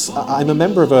it was, I'm a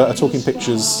member of a Talking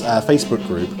Pictures Facebook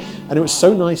group, and it was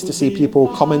so nice to see people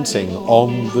commenting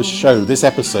on the show, this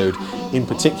episode in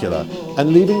particular,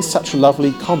 and leaving such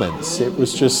lovely comments. It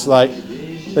was just like,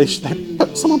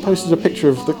 someone posted a picture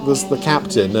of the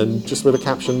captain, and just with a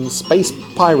caption, "Space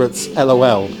Pirates,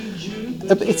 LOL."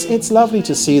 It's lovely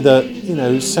to see that, you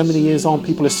know, so many years on,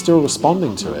 people are still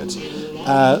responding to it.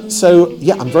 So,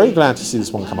 yeah, I'm very glad to see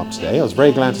this one come up today. I was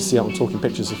very glad to see it on Talking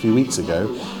Pictures a few weeks ago.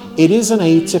 It is an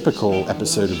atypical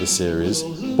episode of the series,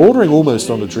 bordering almost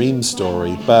on a dream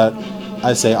story, but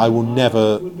I say I will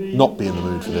never not be in the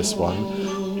mood for this one.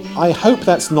 I hope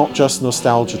that's not just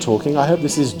nostalgia talking. I hope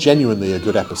this is genuinely a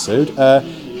good episode.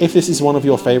 If this is one of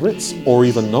your favourites, or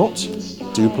even not,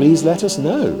 do please let us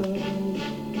know.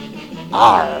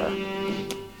 Arr!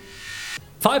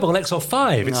 Fireball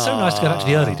XL5. It's so nice to go back to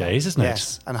the early days, isn't it?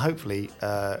 Yes, and hopefully,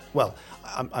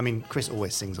 I mean, Chris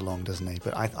always sings along, doesn't he?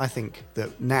 But I think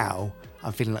that now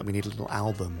I'm feeling like we need a little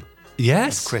album.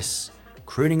 Yes. Of Chris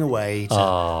crooning away to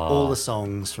all the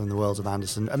songs from the worlds of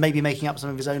Anderson, and maybe making up some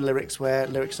of his own lyrics where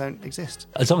lyrics don't exist.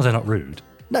 As long as they're not rude.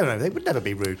 No, they would never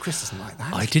be rude. Chris doesn't like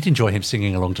that. I did enjoy him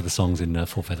singing along to the songs in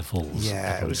Four Feather Falls a couple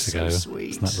it of was weeks so ago. sweet.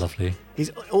 Isn't that lovely? He's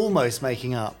almost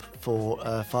making up for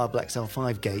Fireball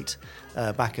XL5 Gate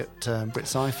back at Brit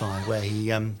Sci-Fi, where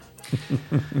he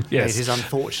made his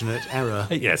unfortunate error.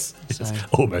 Yes, So.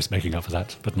 almost making up for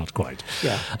that, but not quite.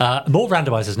 Yeah. More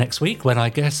randomisers next week, when I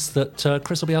guess that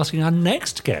Chris will be asking our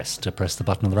next guest to press the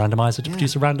button on the randomiser to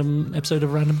produce a random episode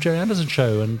of Random Jerry Anderson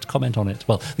Show and comment on it.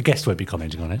 Well, the guest won't be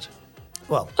commenting on it.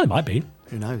 Well, it might be.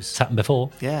 Who knows? It's happened before.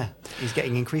 Yeah. He's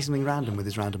getting increasingly random with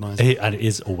his randomizer. And it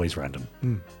is always random,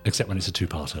 except when it's a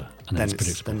two-parter, and then it's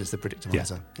predictable. Then it's the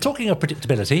predictimizer. Yeah. Talking of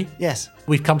predictability, yes,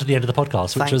 we've come to the end of the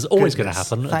podcast, which was always going to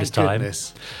happen at this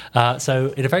time. So,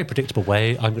 in a very predictable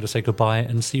way, I'm going to say goodbye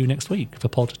and see you next week for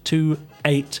Pod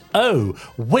 280,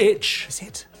 which is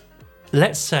it?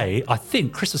 Let's say, I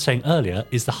think Chris was saying earlier,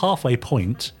 is the halfway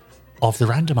point of the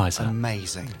randomizer.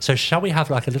 Amazing. So shall we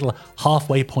have like a little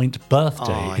halfway point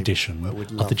birthday edition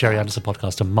of the Jerry Anderson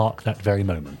podcast to mark that very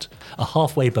moment? A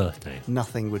halfway birthday.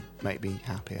 Nothing would make me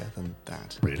happier than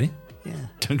that. Really? Yeah.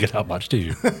 Don't get out much, do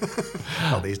you?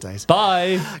 Not these days.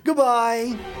 Bye.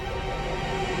 Goodbye.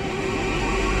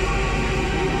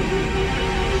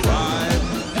 5,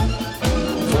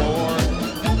 4,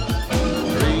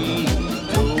 3,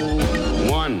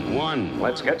 2, 1.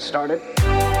 Let's get started.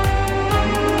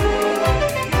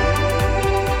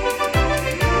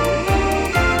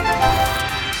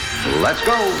 Let's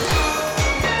go.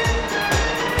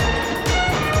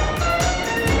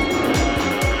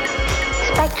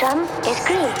 Spectrum is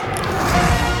green.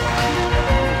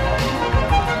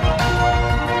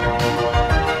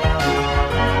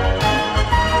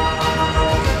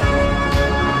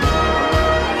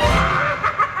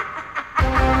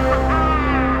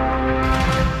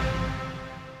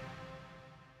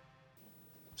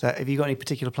 So, have you got any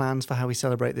particular plans for how we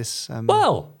celebrate this?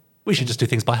 Well, we should just do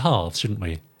things by halves, shouldn't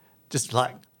we? Just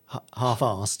like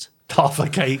half-assed. Half a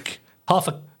cake, half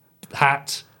a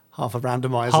hat, half a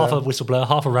randomizer, half a whistleblower,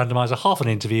 half a randomizer, half an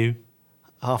interview,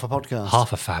 half a podcast,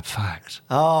 half a fab fact.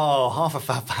 Oh, half a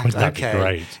fab fact. Wouldn't that be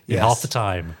great? In half the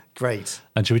time. Great.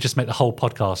 And should we just make the whole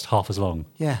podcast half as long?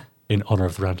 Yeah. In honour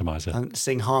of the randomizer. And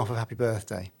sing half of Happy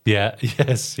Birthday. Yeah,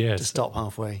 yes. To stop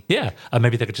halfway. Yeah, and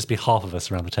maybe there could just be half of us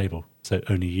around the table, so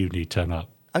only you need to turn up.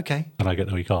 Okay. And I get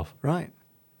the week off. Right.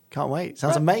 Can't wait.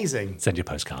 Sounds amazing. Send your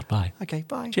postcard. Bye. Okay,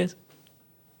 bye. Cheers.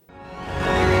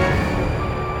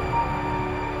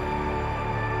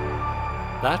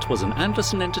 That was an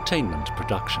Anderson Entertainment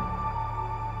production.